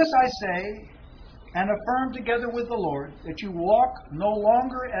 So this I say, and affirm together with the Lord, that you walk no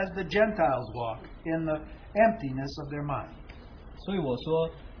longer as the Gentiles walk, in the emptiness of their mind. 所以我说，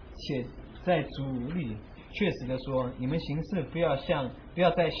且在主里确实的说，你们行事不要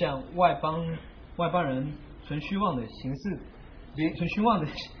再像外邦人存虚妄的心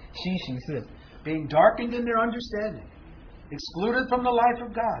行事， Being darkened in their understanding, excluded from the life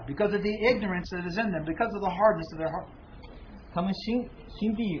of God, because of the ignorance that is in them, because of the hardness of their heart. 他们心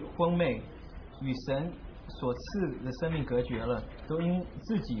地昏昧，与神所赐的生命隔绝了，都因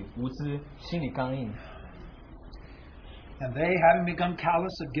自己无知，心里刚硬。 And they, having become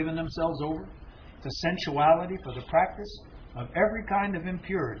callous, have given themselves over to sensuality for the practice of every kind of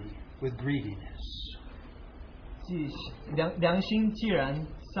impurity with greediness. 良心既然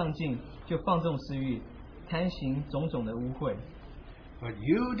上进，就放纵私欲，贪行种种的污秽。 But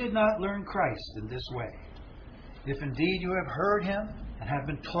you did not learn Christ in this way. If indeed you have heard him and have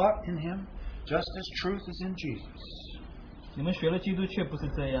been taught in him, just as truth is in Jesus. 你们学了基督，却不是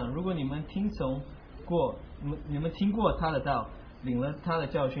这样。如果你们听过他的道，领了他的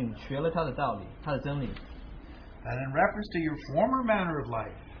教训，学了他的道理，他的真理。 And in reference to your former manner of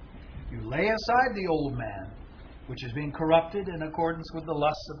life, you lay aside the old man, which is being corrupted in accordance with the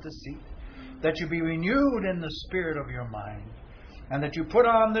lusts of deceit, that you be renewed in the spirit of your mind, and that you put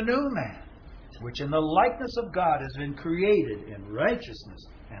on the new man, which in the likeness of God has been created in righteousness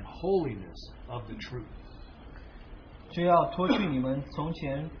and holiness of the truth. 就要脱去你们从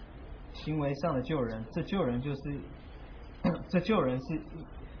前行为上的旧人，这旧人是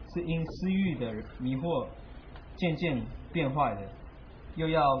因私欲的迷惑渐渐变坏的，又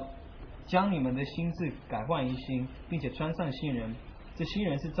要将你们的心智改换一新，并且穿上新人。这新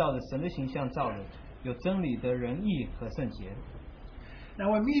人是照着神的形象造的，有真理的仁义和圣洁。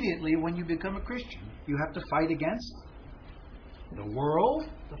 Now immediately when you become a Christian, you have to fight against the world,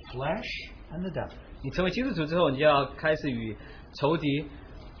 the flesh, and the devil. 你成为基督徒之后，你就要开始与仇敌、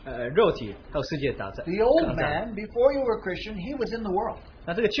肉体还有世界打仗。 The old man, before you were a Christian, he was in the world.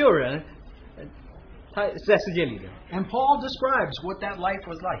 那这个旧人，他是在世界里的。 And Paul describes what that life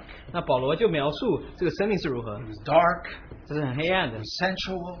was like. 那保罗就描述这个生命是如何 It，was dark, 这是很黑暗 it 的， was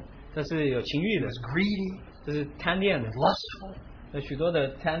sensual, 这是有情欲 it 的， was greedy, 这是贪恋的， lustful. 有许多的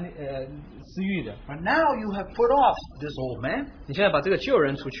私欲的。 But now you have put off this old man, 你现在把这个旧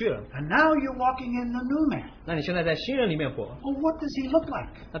人除去了， and now you're walking in the new man. 那你现在在新人里面活， Well, what does he look like?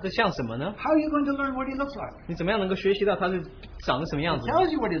 那这像什么呢？ How are you going to learn what he looks like? 你怎么样能够学习到他是长得什么样 He 子？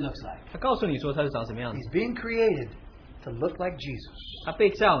 tells you what he looks like. 他告诉你说他是长什么样子。 He's being created to look like Jesus. 他被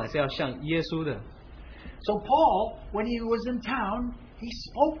造呢是要像耶稣的。 So Paul, when he was in town, he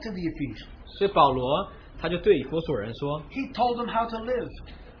spoke to the Ephesians. 所以保罗他就对以弗所人说， He told them how to live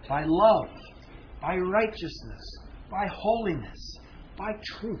by love, by righteousness, by holiness, by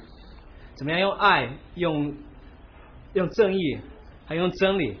truth. 怎么样用爱、用正义，还用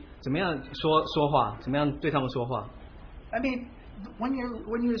真理，怎么样说话，怎么样对他们说话。 I mean, when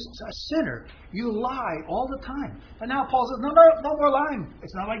you're a sinner, you lie all the time. But now Paul says, no more lying.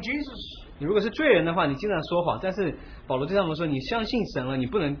 It's not like Jesus. 你如果是罪人的话，你经常说谎，但是保罗对他们说，你相信神了，你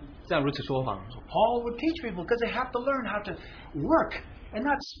不能这样如此说谎。 Paul would teach people because they have to learn how to work and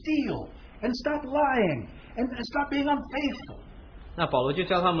not steal and stop lying and stop being unfaithful. 那保罗就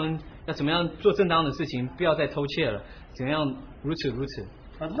教他们要怎么样做正当的事情，不要再偷窃了，怎么样如此。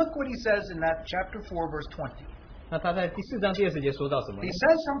 But look what he says in that chapter 4, verse 20. 那他在第4章第20节说到什么呢 He？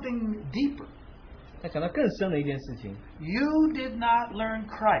 says something deeper. 他讲到更深的一件事情。You did not learn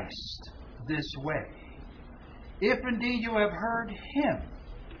Christ this way. If indeed you have heard him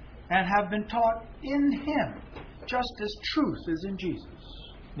and have been taught in him, just as truth is in Jesus.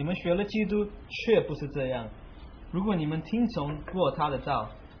 你们学了基督，却不是这样。如果你们听从过他的道，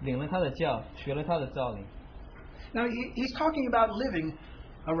领了他的教，学了他的道理。Now he's talking about living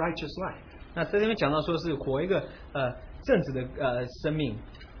a righteous life. 那在这边讲到说是活一个正直的生命。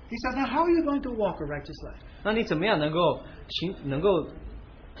He says, now how are you going to walk a righteous life? 那你怎么样能够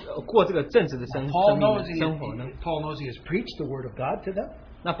过这个正直的生活呢？ Paul knows he has preached the word of God to them.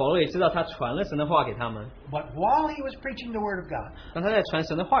 那保罗也知道他传了神的话给他们。But while he was preaching the word of God, 当他在传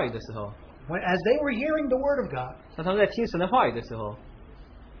神的话语的时候， as they were hearing the word of God, 当他们在听神的话语的时候，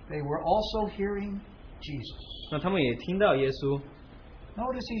 they were also hearing Jesus. 那他们也听到耶稣。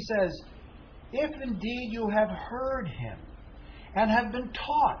 Notice he says, if indeed you have heard him and have been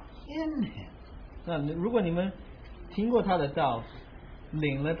taught in him. 那如果你们听过他的道，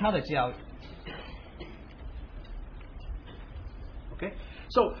领了他的教。 Okay?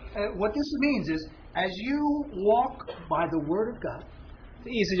 So what this means is, as you walk by the word of God, 这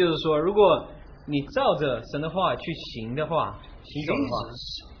意思就是说，如果你照着神的话去行的话，行走的话，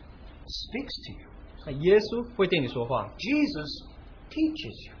 Jesus speaks to you. 那耶稣会对你说话， Jesus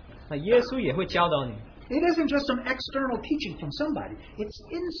teaches you. 那耶稣也会教导你。 It isn't just some external teaching from somebody. It's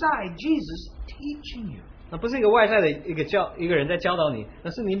inside Jesus teaching you. 那不是一个外在的一个人在教导你，那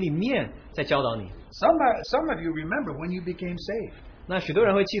是你里面在教导你。 Some of you remember when you became saved. 那许多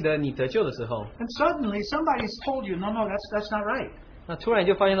人会记得你得救的时候， And suddenly somebody's told you, no, that's not right. 那突然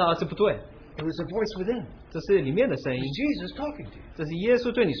就发现到这不对， It was a voice within. 这是里面的声音 It's，Jesus talking to you. 这是耶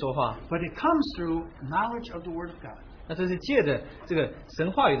稣对你说话。 But it comes through knowledge of the Word of God. 那这是借着这个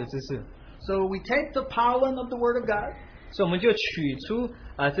神话语的知识， So we take the pollen of the Word of God. 所以我们就取出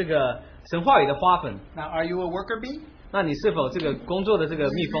这个神话语的花粉。 Now, are you a worker bee? 那你是否这个工作的这个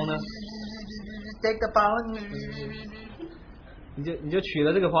蜜蜂呢？ Take the pollen. 你就取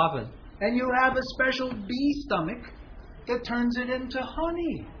了这个花粉， And you have a special bee stomach that turns it into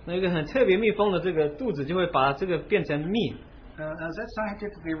honey. 那一个很特别蜜蜂的这个肚子就会把这个变成蜜。 Is that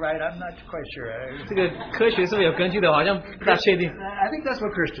scientifically right? I'm not quite sure. 这个科学是不是有根据的？好像不大确定。 I think that's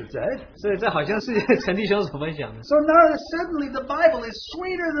what Christian said. 所以这好像是陈弟兄所分享的。 So now suddenly the Bible is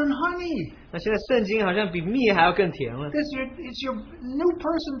sweeter than honey. 那现在圣经好像比蜜还要更甜了。 It's your new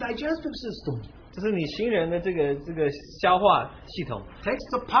person digestive system. 这是你新人的这个消化系统。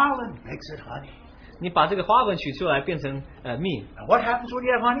 Takes the pollen, makes it honey. 你把这个花粉取出来变成蜜。 Now what happens when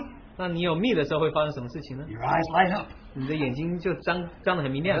you have honey? 那你有蜜的时候会发生什么事情呢？ Your eyes light up. 你的眼睛就张得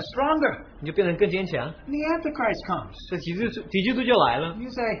很明亮 You're，stronger. 你就变得更坚强。 The Antichrist comes. 这敌基督就来了。 You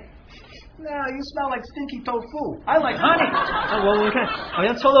say, no, you smell like stinky tofu. I like honey. 那我看好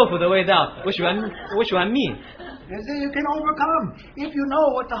像臭豆腐的味道，我喜欢蜜。 You say you can overcome if you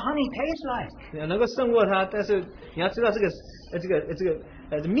know what the honey tastes like. 能够胜过它，但是你要知道这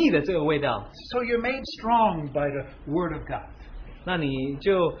个蜜的这个味道。 So you're made strong by the Word of God. 那你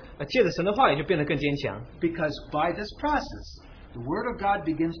就借着神的话语就变得更坚强。 Because by this process, the Word of God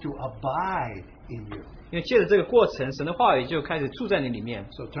begins to abide in you. 因为借着这个过程，神的话语就开始住在你里面。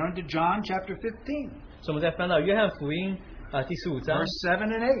 So turn to John chapter 15, 所以我们再翻到约翰福音第15章 verse 7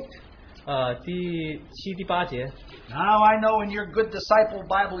 and 8. 第7、第8节。 Now I know in your good disciple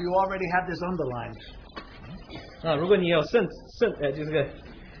Bible you already have this underlined. 那如果你有就这个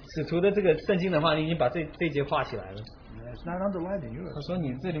使徒的这个圣经的话，你已经把这一节画起来了。 It's not underlined in yours. 他说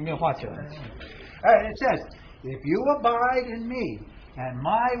你这里没有画起来。 It says, if you abide in me and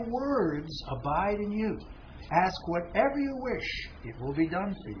my words abide in you, ask whatever you wish, it will be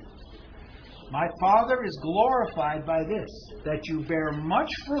done for you. My Father is glorified by this, that you bear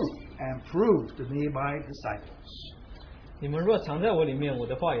much fruit and prove to me my disciples. 你们若藏在我里面，我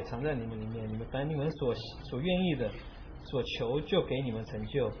的话也藏在你们里面。你们所愿意的，所求就给你们成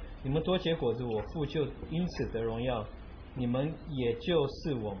就。你们多结果子，我父就因此得荣耀。你们也就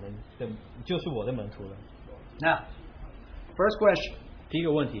是我的门徒了。 Now, first question. 第一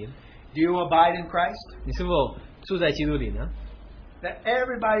个问题， Do you abide in Christ? 你是否住在基督里呢？ That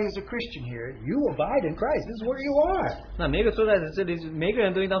everybody is a Christian here. You abide in Christ. This is where you are. 那每个坐在这里，每个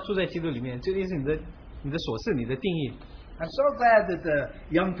人都应当住在基督里面，这就是你的所是，你的定义。 I'm so glad that the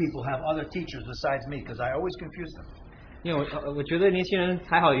young people have other teachers besides me, because I always confuse them. 因为我觉得年轻人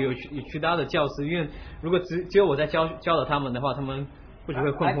还好有其他的教师，因为如果只有我在教导他们的话，他们或许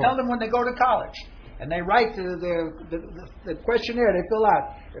会困 I tell 惑。 them when they go to college and they write the questionnaire they fill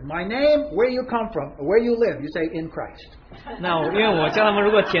out, my name, where you come from, where you live. You say in Christ. 那因为我教他们，如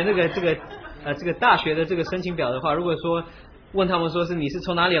果填这个这个大学的这个申请表的话，如果说问他们说是你是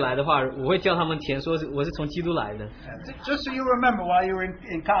从哪里来的话，我会叫他们填说我是从基督来的。Just so you remember while you were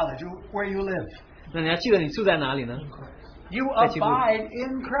in college where you live. 那你还记得你住在哪里呢？ You abide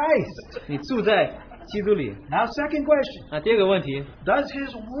in Christ. 你住在基督里。Now, second question. 那第二个问题， Does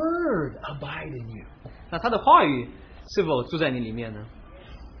His Word abide in you? 那他的话语是否住在你里面呢？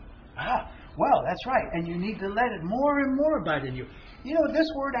 Well, that's right. And you need to let it more and more abide in you. You know what this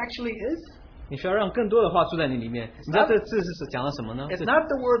word actually is? 你需要让更多的话住在你里面。你知道这个字是讲的什么呢？ It's not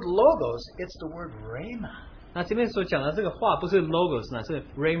the word logos, it's the word rhema. 那这边所讲的这个话不是 logos， 那是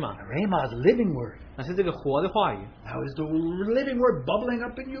rhema。 Rhema is a living word. 那是这个活的话语。 Now, is the living word bubbling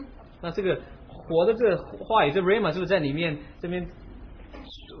up in you? 那这个活的这个话语，这 rhema 是不是在里面这边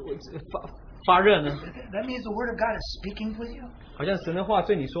发热呢？ That means the Word of God is speaking with you. 好像神的话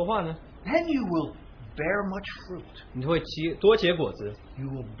对你说话呢， Then you will bear much fruit. 你会多结果子， You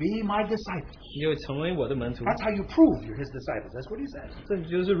will be my disciples. 你就会成为我的门徒。 That's how you prove you're His disciples. That's what He says. 这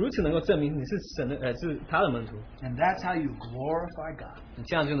就是如此能够证明你是神的是他的门徒。 And that's how you glorify God. 你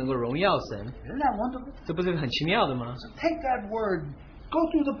这样就能够荣耀神， Isn't that wonderful? 这不是很奇妙的吗？ So take that Word, go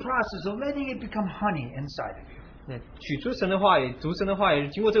through the process of letting it become honey inside of you. 那取出神的话语，读神的话语，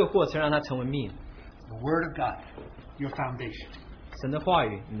经过这个过程，让它成为蜜。 The Word of God, your foundation. 神的话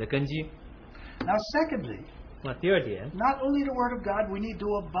语，你的根基。 Now, secondly, 那第二点， not only the Word of God, we need to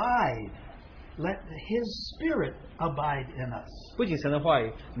abide. Let His Spirit abide in us. 不仅神的话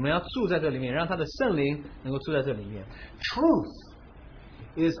语，我们要住在这里面，让他的圣灵能够住在这里面。 Truth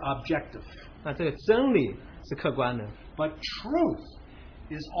is objective, 那这个真理是客观的， but truth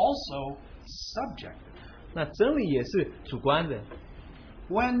is also subjective. 那真理也是主观的。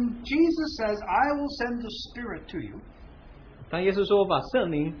 When Jesus says, I will send the Spirit to you, 当耶稣说我把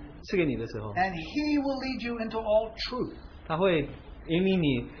圣灵赐给你的时候， and He will lead you into all truth. 他会引领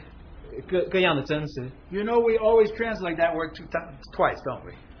你各样的真实。 You know, we always translate that word twice, don't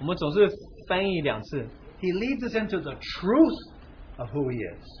we? 我们总是翻译两次， He leads us into the truth of who He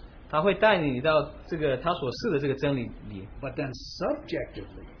is. 他会带你到这个他所示的这个真理里。 But then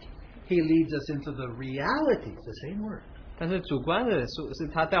subjectively, He leads us into the reality, the same word. 但是主观的是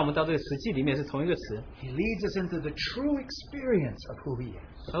他带我们到这个实际里面是同一个词， He leads us into the true experience of who He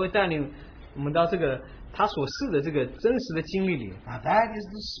is. 他会带领我们到这个他所示的这个真实的经历里。 Now that is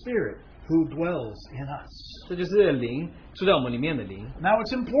the Spirit who dwells in us. 这就是灵住在我们里面的灵。 Now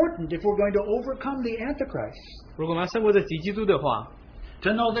it's important if we're going to overcome the Antichrist 如果我们要胜过这敌基督的话， to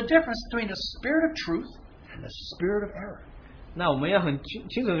know the difference between the Spirit of truth and the Spirit of error. 那我们要很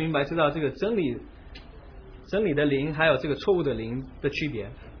清楚地明白知道这个真理的灵还有这个错误的灵的区别。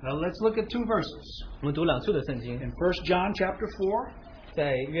 Now let's look at two verses. 我们读两处的圣经， In 1 John chapter 4,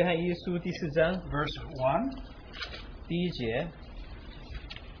 在约翰一书第4章 verse 1. 第1节。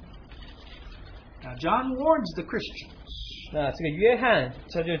 Now John warns the Christians. 那这个约翰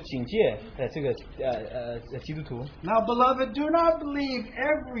他就警戒这个基督徒， Now, beloved, do not believe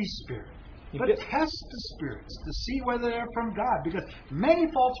every spirit, but You- test the spirits to see whether they're from God, because many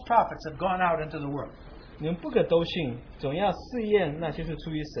false prophets have gone out into the world. 你们不可都信，总要试验那些是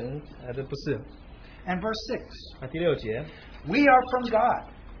出于神的不是。 And verse 6. 第6节， We are from God.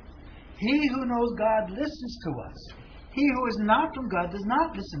 He who knows God listens to us. He who is not from God does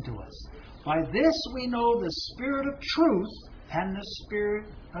not listen to us. By this we know the spirit of truth and the spirit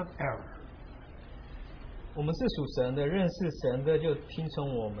of error. 我们是属神的，认识神的就听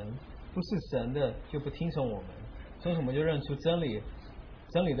从我们，不是神的就不听从我们。从此我们就认出真理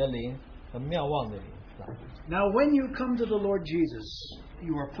的灵和妙望的灵来。 Now, when you come to the Lord Jesus,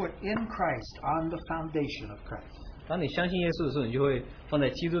 you are put in Christ on the foundation of Christ. 当你相信耶稣的时候，你就会放在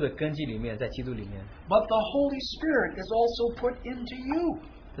基督的根基里面，在基督里面。 But the Holy Spirit is also put into you.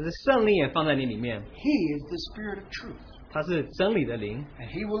 但是圣灵也放在你里面， He is the Spirit of truth, 它是真理的灵， and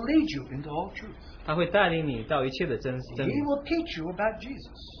He will lead you into all truth. 它会带领你到一切的真理， He will teach you about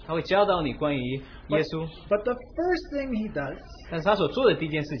Jesus. 它会教导你关于耶稣。 But the first thing He does 但是他所做的第一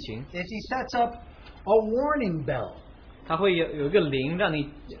件事情， is He sets up a warning bell 他会有一个灵让你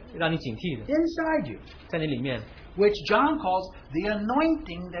警惕的， inside you, 在你里面。 which John calls the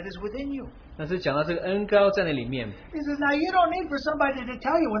anointing that is within you. 但是讲到这个恩膏在那里面， He says, now you don't need for somebody to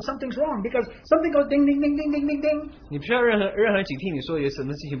tell you when something's wrong, because something goes ding, ding, ding, ding, ding, ding, ding. 你不需要任何人警惕你说有什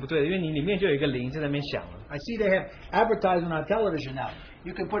么事情不对的，因为你里面就有一个灵在那边响了。 I see they have advertisement on television now.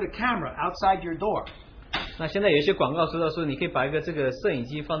 You can put a camera outside your door. 那现在有一些广告说到说，你可以把一个这个摄影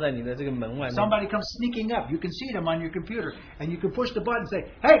机放在你的这个门外面。 Somebody comes sneaking up. You can see them on your computer, and you can push the button and say,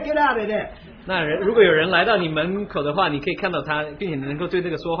 "Hey, get out of there." 那如果有人来到你门口的话，你可以看到他，并且能够对这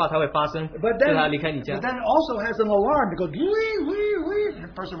个说话，他会发声，对他离开你家。 But then it also has an alarm that goes, "Wee, wee, wee," and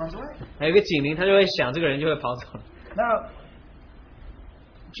the person runs away. 还有一个警铃，他就会响，这个人就会跑走。 Now,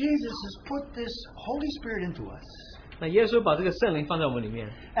 Jesus has put this Holy Spirit into us. 那耶稣把这个圣灵放在我们里面，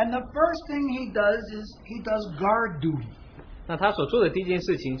 And the first thing he does is he does guard duty. 那他所做的第一件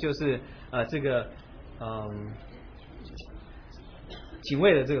事情就是这个警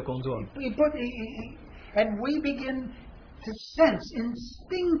卫的这个工作。 And we begin to sense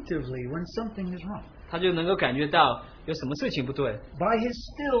instinctively when something is wrong. 他就能够感觉到有什么事情不对， By his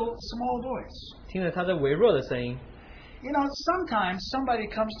still small voice. 听着他的微弱的声音。 You know, sometimes somebody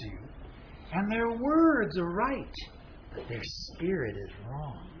comes to you and their words are right, but their spirit is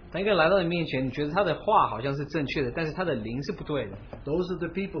wrong. 当一个人来到你面前，你觉得他的话好像是正确的，但是他的灵是不对的。 Those are the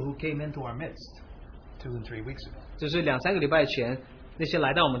people who came into our midst 2 and 3 weeks ago. 就是2-3个礼拜前那些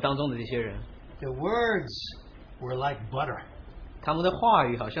来到我们当中的这些人， Their words were like butter, 他们的话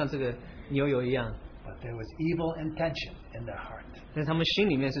语好像这个牛油一样， but there was evil intention in their heart. 但是他们心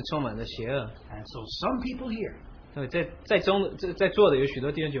里面是充满了邪恶。 And so some people here, 对，在座的有许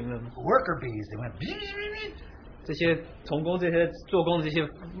多弟兄姐妹们， worker bees, they went, 这些童工、这些做工的这些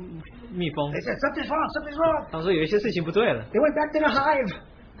蜜蜂， they said, something's wrong, something's wrong. 他们说有一些事情不对了， They went back to the hive.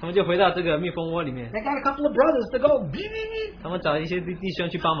 他们就回到这个蜜蜂窝里面， They got a couple of brothers to go, 他们找一些弟兄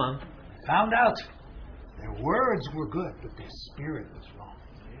去帮忙， found out their words were good, but their spirit was wrong.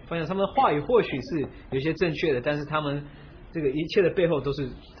 发现他们的话语或许是有些正确的，但是他们这个一切的背后都是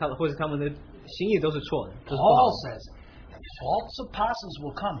他或者他们的心意都是错的，都是不好 Paul 的。 says that false apostles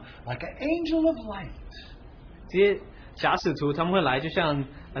will come like an angel of light. 这些假使徒他们会来，就像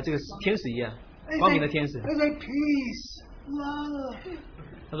这个天使一样， They 光 say, 明的天使。 they say peace, love.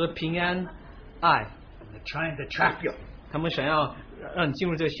 他说平安、爱， They're trying to trap you. 他们想要让你进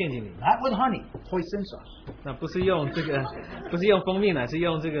入这个陷阱里。 Not with honey, poison sauce. 那不是用这个，不是用蜂蜜奶，是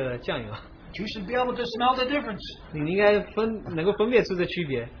用这个酱油。 You should be able to smell the difference. 你应该能够分辨出这区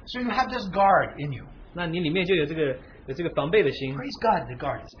别。 So you have this guard in you. 那你里面就有这个防备的心。 Praise God, the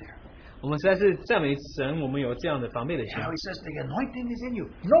guard is there. 我们实在是赞美神，我们有这样的防备的心。 Now he says the anointing is in you.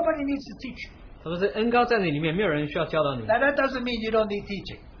 Nobody needs to teach you. 他说是恩膏在你里面，没有人需要教导你。 Now that doesn't mean you don't need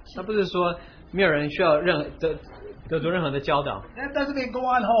teaching. 他不是说没有人需要得着任何的教导， That doesn't mean go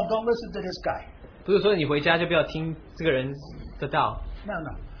on home, don't listen to this guy. 不是说你回家就不要听这个人的道。 No,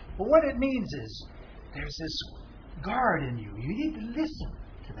 no. But what it means is there's this guard in you. You need to listen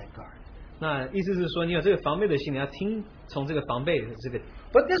to that guard. 那意思是说，你有这个防备的心，你要听从这个防备的这个。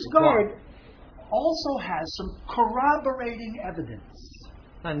 But this guard also has some corroborating evidence.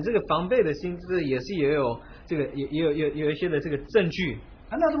 那你这个防备的心，这也是也有这个有一些的这个证据。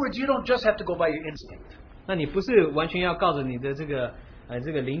 In other words, you don't just have to go by your instinct. 那你不是完全要靠着你的这个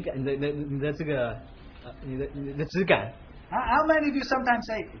这个灵感，你的这个你的直感。 How many of you sometimes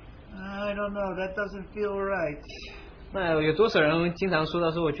say, I don't know, that doesn't feel right? 那有多少人经常说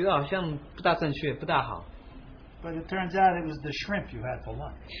到说，我觉得好像不大正确，不大好。 But it turns out it was the shrimp you had for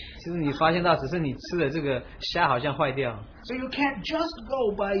lunch. 其实你发现到，只是你吃的这个虾好像坏掉。 So you can't just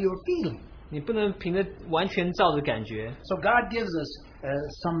go by your feeling. 你不能凭着完全照着感觉。 So God gives us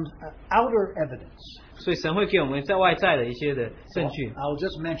some outer evidence. 所以神会给我们在外在的一些的证据。 I'll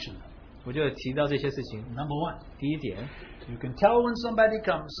just mention them. 我就提到这些事情。 Number one, 第一点， you can tell when somebody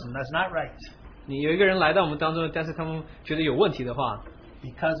comes and that's not right 你有一个人来到我们当中，但是他们觉得有问题的话，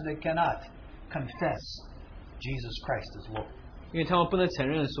 because they cannot confess Jesus Christ as Lord. 因为他们不能承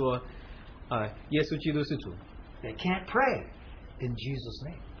认说，耶稣基督是主， They can't pray in Jesus'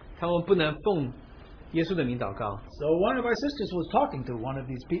 name. 他们不能奉耶稣的名祷告。 So one of our sisters was talking to one of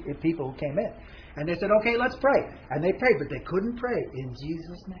these people who came in, and they said, "Okay, let's pray." And they prayed, but they couldn't pray in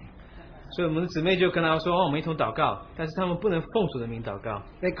Jesus' name. 所以我们的姊妹就跟他说，我们一同祷告，但是他们不能奉主的名祷告，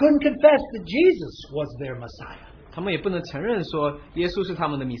 They couldn't confess that Jesus was their Messiah. 他们也不能承认说耶稣是他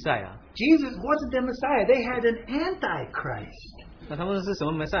们的弥赛亚。 Jesus wasn't their Messiah. They had an antichrist. 那他们是什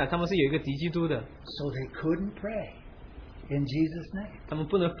么弥赛亚？他们是有一个敌基督的， So they couldn't pray in Jesus' name. 他们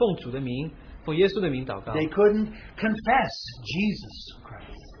不能奉主的名，奉耶稣的名祷告， They couldn't confess Jesus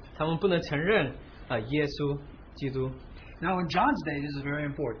Christ. 他们不能承认耶稣基督。 Now in John's day, this is very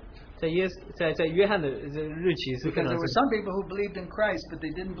important. 在约翰的这日期是非 Because 常 there were some people who believed in Christ, but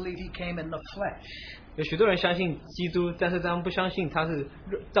they didn't believe he came in the flesh. 有许多人相信基督，但是他们不相信他是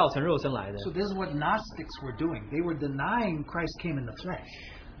造成肉身来的。 So this is what Gnostics were doing. They were denying Christ came in the flesh.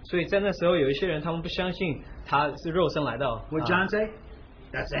 所以在那时候有一些人他们不相信他是肉身来到。 What did John say?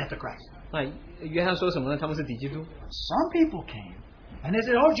 That's Antichrist. 那约翰说什么呢？他们是敌基督。 Some people came and they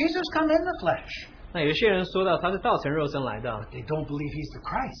said, oh, Jesus come in the flesh. 那有些人说到他是道成肉身来的， They don't believe he's the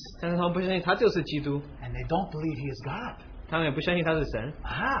Christ. 但是他们不相信他就是基督， And they don't believe he is God. 他们也不相信他是神。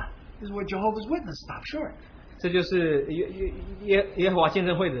 This is where Jehovah's Witnesses stop short. 这就是耶和华见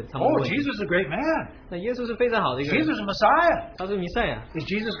证会的他们的 Oh, 问题。 Jesus is a great man. 那耶稣是非常好的一个人， Jesus is Messiah. 他是弥赛亚， Is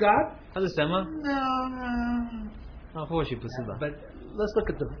Jesus God? 他是神吗？ No. 那或许不是吧。 But let's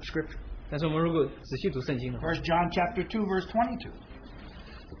look at the scripture. 但是我们如果仔细读圣经的话， 1 John chapter 2, verse 22.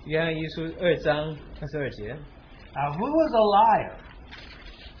 约翰一书2章22节， Now, who is a liar?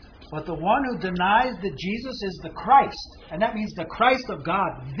 But the one who denies that Jesus is the Christ, and that means the Christ of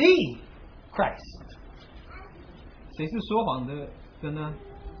God, the Christ. 谁是说谎的呢？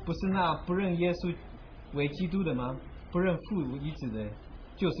不是那不认耶稣为基督的吗？不认父与子的，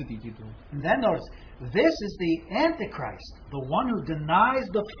就是敌基督。 And then notice, this is the Antichrist, the one who denies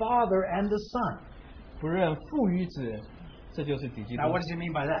the Father and the Son. 不认父与子，这就是敌基督。 Now, what does he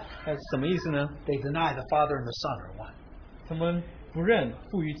mean by that? 那什么意思呢？ They deny the Father and the Son are one. 他们不认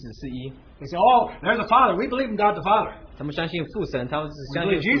父与子是一， They say, oh, there's the Father. We believe in God the Father. 他们相信父神，他们只 We 相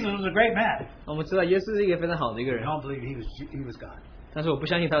believe 信 Jesus was a great man. 我们知道耶稣是一个非常好的一个 We 人， don't believe he was God. 但是我不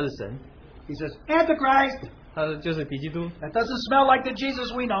相信他是神， He says, Antichrist. 他就是敌基督。 That doesn't smell like the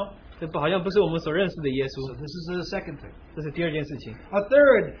Jesus we know. 这好像不是我们所认识的耶 So 稣， this is the second thing. 这是第二件事情。 A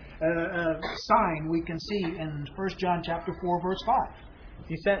third sign we can see in 1 John chapter 4, verse 5.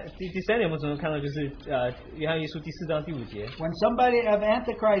 第三点，我们总能看到就是约翰一书第4章第5节， When somebody of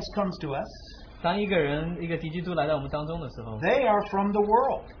Antichrist comes to us, 当一个敌基督来到我们当中的时候， they are from the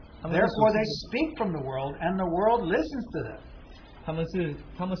world. How many Therefore, they sources? speak from the world, and the world listens to them. 他们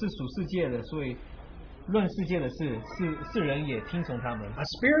是属世界的，所以论世界的事，世人也听从他们。 A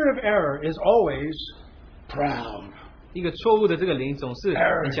spirit of error is always proud. 一个错误的这个灵总是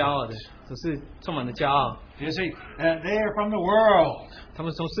很骄傲的，总是充满了骄傲。 You see, they are from the world. 他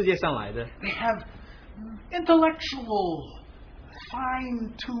们从世界上来的， They have intellectual,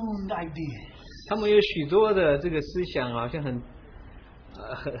 fine-tuned ideas. 他们有许多的这个思想，好像很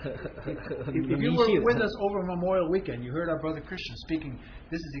If 迷 you 信 were with 的 us。over Memorial Weekend, you heard our brother Christian speaking.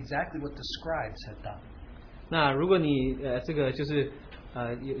 This is exactly what the scribes had done. 那如果你这个就是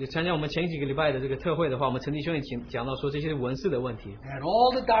有参加我们前几个礼拜的这个特会的话，我们陈弟兄也讲到说这些文士的问题， They had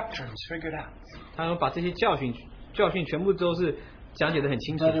all the doctrines figured out, 他们把这些教训全部都是讲解得很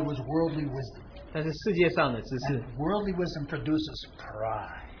清楚 but，it was worldly wisdom. 但是世界上的知识， And worldly wisdom produces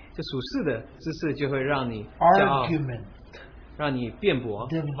pride, 就属世的知识就会让你骄傲， argument, 让你辩驳，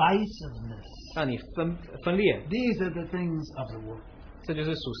 divisiveness. 让你分裂， These are the things of the world. 这就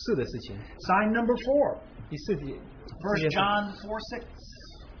是属世的事情。 Sign number 4, 第4节， 1 John 4:6.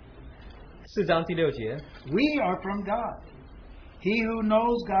 4章第6节， We are from God. He who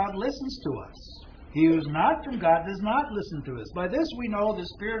knows God listens to us. He who is not from God does not listen to us. By this we know the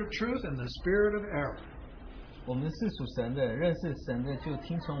spirit of truth and the spirit of error. 我们是属神的，认识神的就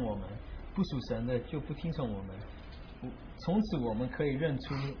听从我们，不属神的就不听从我们。从此我们可以认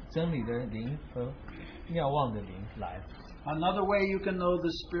出真理的灵和妙望的灵来。 Another way you can know the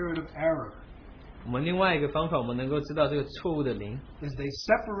spirit of error 我们另外一个方法，我们能够知道这个错误的灵， is they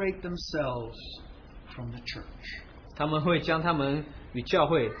separate themselves from the church. 他们会将他们与教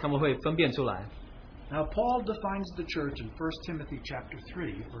会，他们会分辨出来。 Now Paul defines the church in 1 Timothy chapter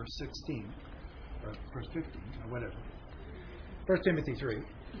 3, verse 16, or verse 15, or whatever. 1 Timothy 3.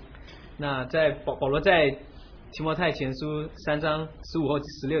 那在保罗在提摩太前书3章15或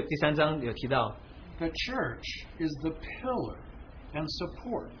16第3章有提到， The church is the pillar and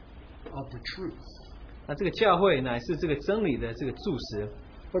support of the truth. 那这个教会乃是这个真理的这个柱石。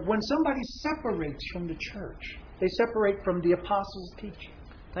 But when somebody separates from the church, they separate from the apostles' teaching.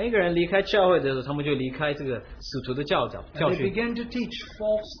 当一个人离开教会的时候，他们就离开这个使徒的教 And 训 they，begin to teach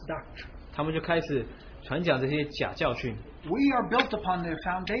false doctrine. 他们就开始传讲这些假教训。 We are built upon the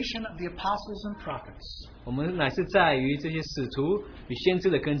foundation of the apostles and prophets. 我们乃是在于这些使徒与先知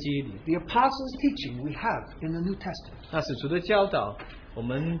的根基里。 The apostles' teaching we have in the New Testament. 那使徒的教导，我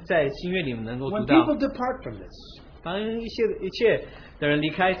们在新约里面能够 When 读到。 people depart from this, 当一切的人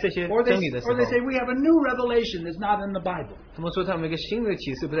离开这些 or 真理的时 they say 候， we have a new revelation that's not in the Bible, 他们说他们有一个新的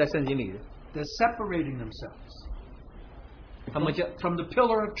启示不在圣经里的， they're separating themselves 他们就 from the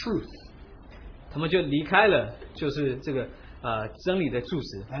pillar of truth, 离开了，就是这个真理的柱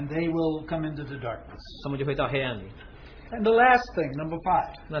石， and they will come into the darkness. 他们就会到黑暗里。 And the last thing, number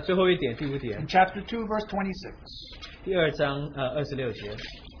 5, 那最后一点，第5点 in，chapter 2, verse 26. 第2章26节。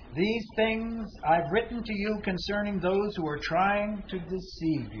 These things I've written to you concerning those who are trying to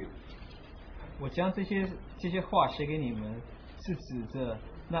deceive you. 我将这些话写给你们，是指着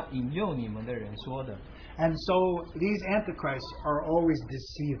那引诱你们的人说的。And so these antichrists are always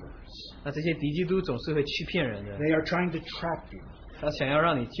deceivers. 那这些敌基督总是会欺骗人的， They are trying to trap you. 他想要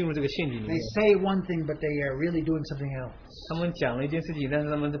让你进入这个陷阱里 They 面。 say one thing, but they are really doing something else. 他们讲了一件事情，但是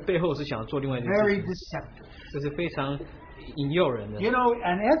他们的背后是想要做另外一件事 Very 情， deceptive. 这是非常引诱人的。 You know,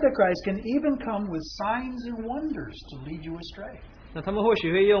 an antichrist can even come with signs and wonders to lead you astray. 那他们或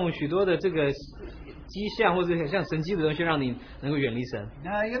许会用许多的这个迹象或者像神迹的东西，让你能够远离神。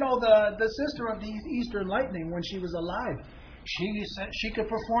 Now, you know, the sister of the Eastern Lightning, when she was alive, she said she could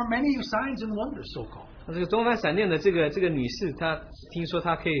perform many signs and wonders, so-called. 那这个东方闪电的这个女士，她听说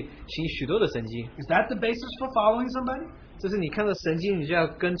她可以行许多的神迹。 Is that the basis for following somebody? 这是你看到神迹，你就要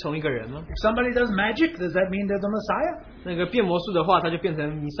跟从一个人吗？ If somebody does magic, does that mean they're the Messiah? 那个变魔术的话，他就变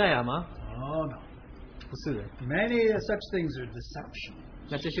成弥赛亚吗？ Oh, no. 不是的， Many such things are deception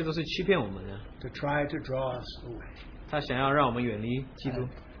那这些都是欺骗我们的。 to try to draw us away. 他想要让我们远离基督。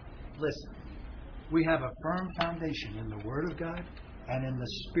 Listen, we have a firm foundation in the Word of God and in the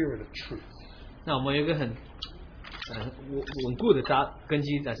Spirit of truth. 那我们有一个很稳固的根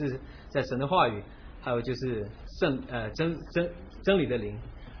基，但是在神的话语，还有就是真理的灵。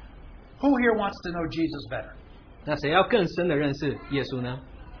 Who here wants to know Jesus better? 那谁要更深的认识耶稣呢？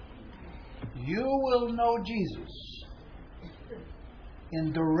 You will know Jesus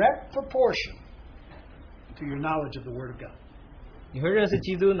in direct proportion to your knowledge of the Word of God. 你会认识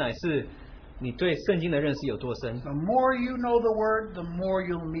基督，乃是你对圣经的认识有多深。 The more you know the Word, the more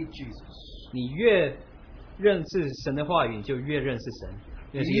you'll meet Jesus. 你越认识神的话语，你就越认识神，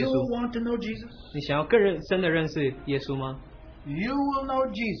 Do 认识耶 you 稣。 want to know Jesus? 你想要更深的认识耶稣吗？ You will know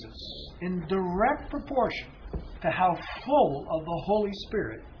Jesus in direct proportion to how full of the Holy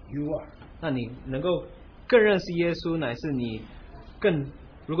Spirit you are. 那你能够更认识耶稣，乃是你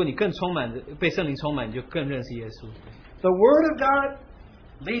如果你更充满被圣灵充满，你就更认识耶稣。 The Word of God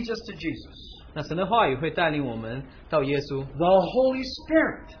leads us to Jesus. 那神的话语会带领我们到耶稣， The Holy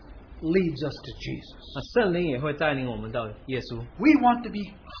Spirit leads us to Jesus. 那圣灵也会带领我们到耶稣。 We want to be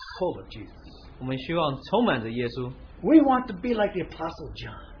full of Jesus. 我们希望充满着耶稣， We want to be like the Apostle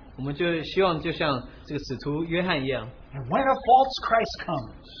John. 我们就希望就像这个使徒约翰一样， And when a false Christ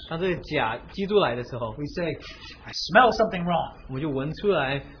comes, 当这个假基督来的时候， we say, I smell something wrong. 我们就闻出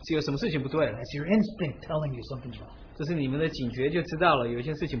来是有什么事情不对了。 That's your instinct telling you something's wrong. 这是你们的警觉就知道了，有一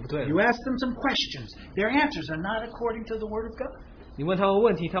些事情不对 You 了。 ask them some questions. Their answers are not according to the Word of God. 你问他们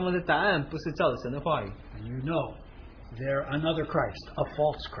问题，他们的答案不是照着神的话语， And you know they're another Christ, a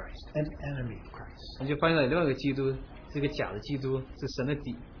false Christ, an enemy of Christ. 你就发现了另外一个基督，这个假的基督是神的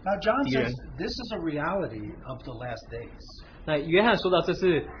敌。 Now, John Dear. says this is a reality of the last days. 那约翰说到，这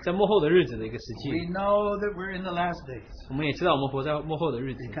是在末后的日子的一个时 We 期。 know that we're in the last days 我们也知道，我们活在末后的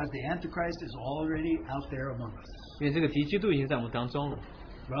日子， because the Antichrist is already out there among us. 因为这个敌基督已经在我们当中了。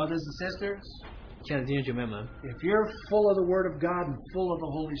 Brothers and sisters, 亲爱的弟兄姐妹们， if you're full of the Word of God and full of the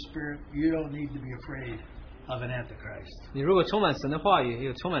Holy Spirit, you don't need to be afraid of an Antichrist. 你如果充满神的话语，也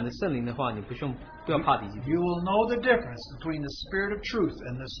有充满着圣灵的话，你不要怕敌基督。 You will know the difference between the Spirit of truth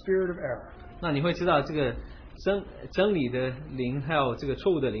and the Spirit of error. 那你会知道这个真理的灵还有这个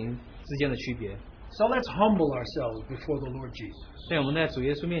错误的灵之间的区别。 So let's humble ourselves before the Lord Jesus. 所以我们在主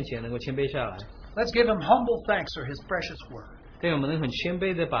耶稣面前能够谦卑下来， Let's give him humble thanks for his precious word. 对我们能很谦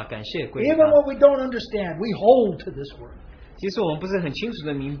卑的把感谢归给 Even 他。 when we don't understand, we hold to this word. 即使我们不是很清楚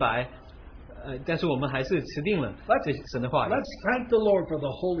的明白，但是我们还是持定了这神的话语。 Let's thank the Lord for the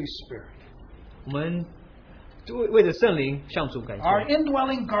Holy Spirit, 我们为着圣灵向主感 our 谢。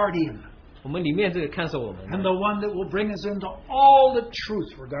 indwelling guardian, 我们里面这个看守我们 and 的， the one that will bring us into all the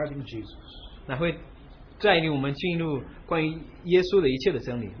truth regarding Jesus. 那会带领我们进入关于耶稣的一切的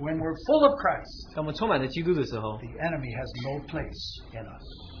真理。 When we're full of Christ, 当我们充满着基督的时候， the enemy has no place in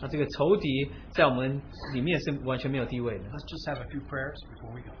us. 那这个仇敌在我们里面是完全没有地位的。 Let's just have a few prayers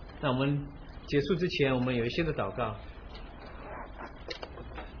before we go. 那我们结束之前，我们有一些的祷告。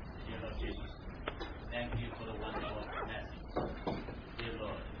 Dear Lord Jesus, thank you for the wonderful message. Dear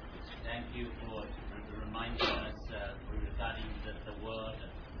Lord, thank you for reminding us regarding the word,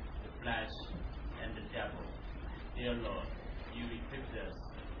 the flesh, and the devil. Dear Lord, you equipped us,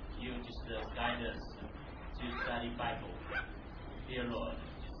 you just guide us to study Bible. Dear Lord,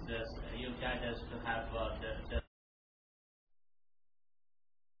 you guide us to have the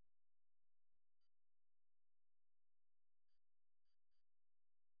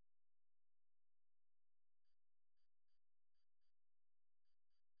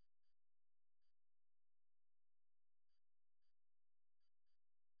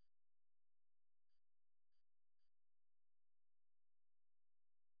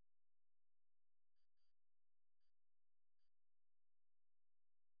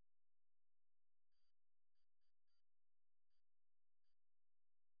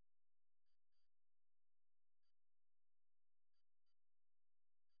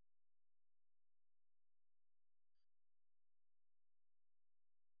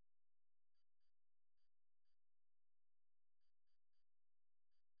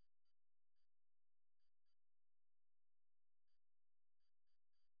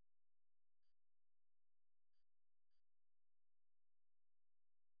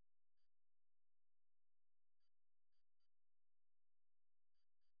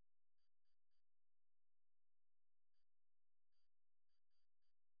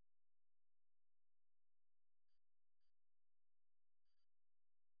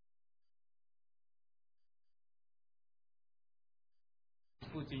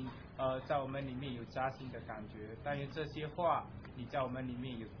不仅在我们里面有扎心的感觉，但愿这些话你在我们里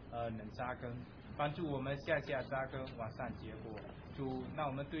面有能扎根，帮助我们向下扎根，往上结果。主，那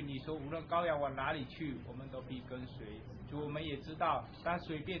我们对你说，无论羔羊往哪里去，我们都必跟随。主，我们也知道，当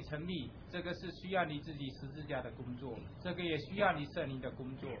水变成蜜，这个是需要你自己十字架的工作，这个也需要你圣灵的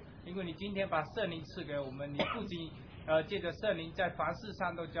工作。因为你今天把圣灵赐给我们，你不仅借着圣灵在凡事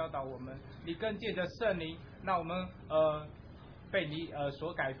上都教导我们，你更借着圣灵，那我们被你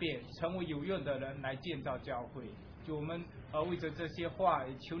所改变，成为有用的人来建造教会。就我们为着这些话，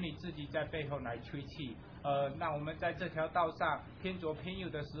也求你自己在背后来吹气，让我们在这条道上偏左偏右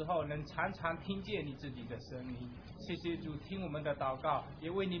的时候，能常常听见你自己的声音。谢谢主，听我们的祷告，也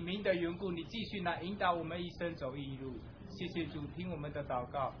为你名的缘故，你继续来引导我们一生走义路。谢谢主，听我们的祷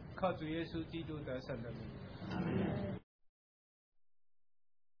告，靠主耶稣基督得胜的名。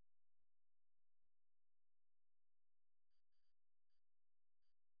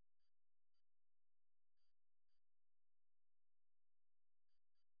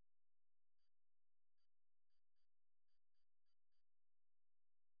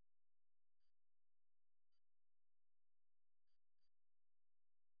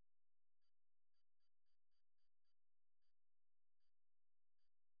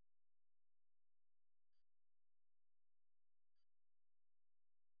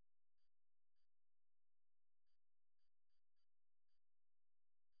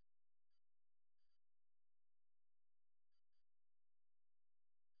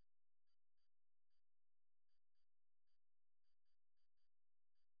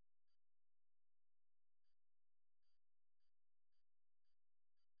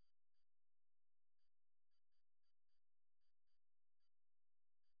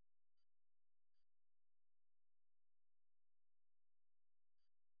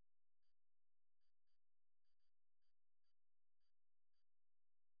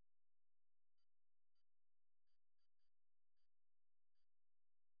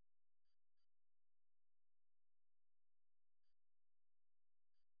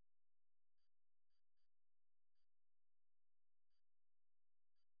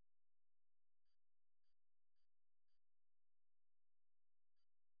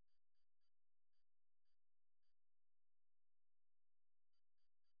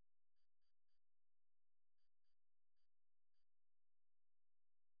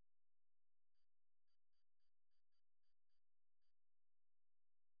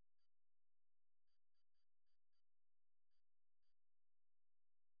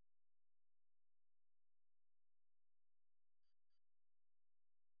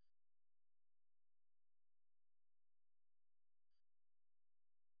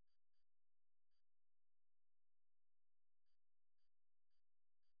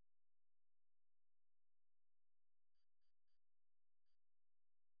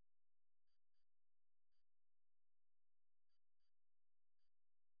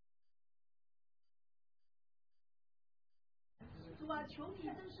主啊，求你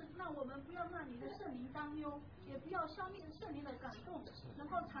真是让我们不要让你的圣灵担忧，也不要消灭圣灵的感动，能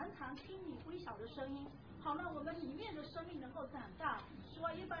够常常听你微小的声音，好让我们里面的生命能够长大。主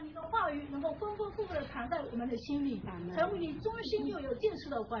啊，也把你的话语能够丰丰富富的藏在我们的心里，成为你忠心又有见识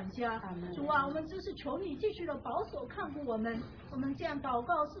的管家。主啊，我们真是求你继续的保守看顾我们，我们这样祷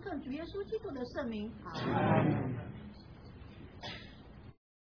告是奉主耶稣基督的圣名。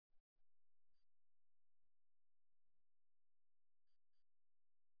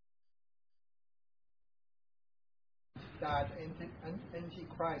That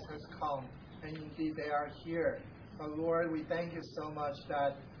antichrist has come, and indeed they are here. But Lord, we thank you so much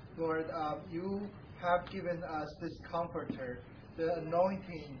that, Lord, you have given us this comforter, the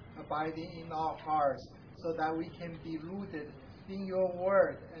anointing abiding in our hearts, so that we can be rooted in your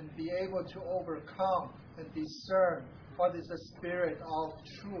word and be able to overcome and discern what is the spirit of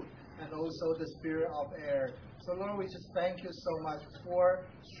truth and also the spirit of error. So Lord, we just thank you so much for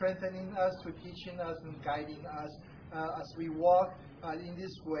strengthening us, for teaching us and guiding us as we walk in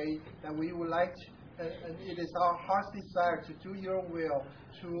this way, that we would like to, and it is our heart's desire to do your will,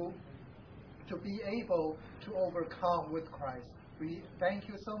 to be able to overcome with Christ. We thank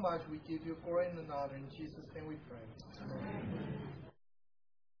you so much. We give you glory and honor. In Jesus' name we pray. Amen.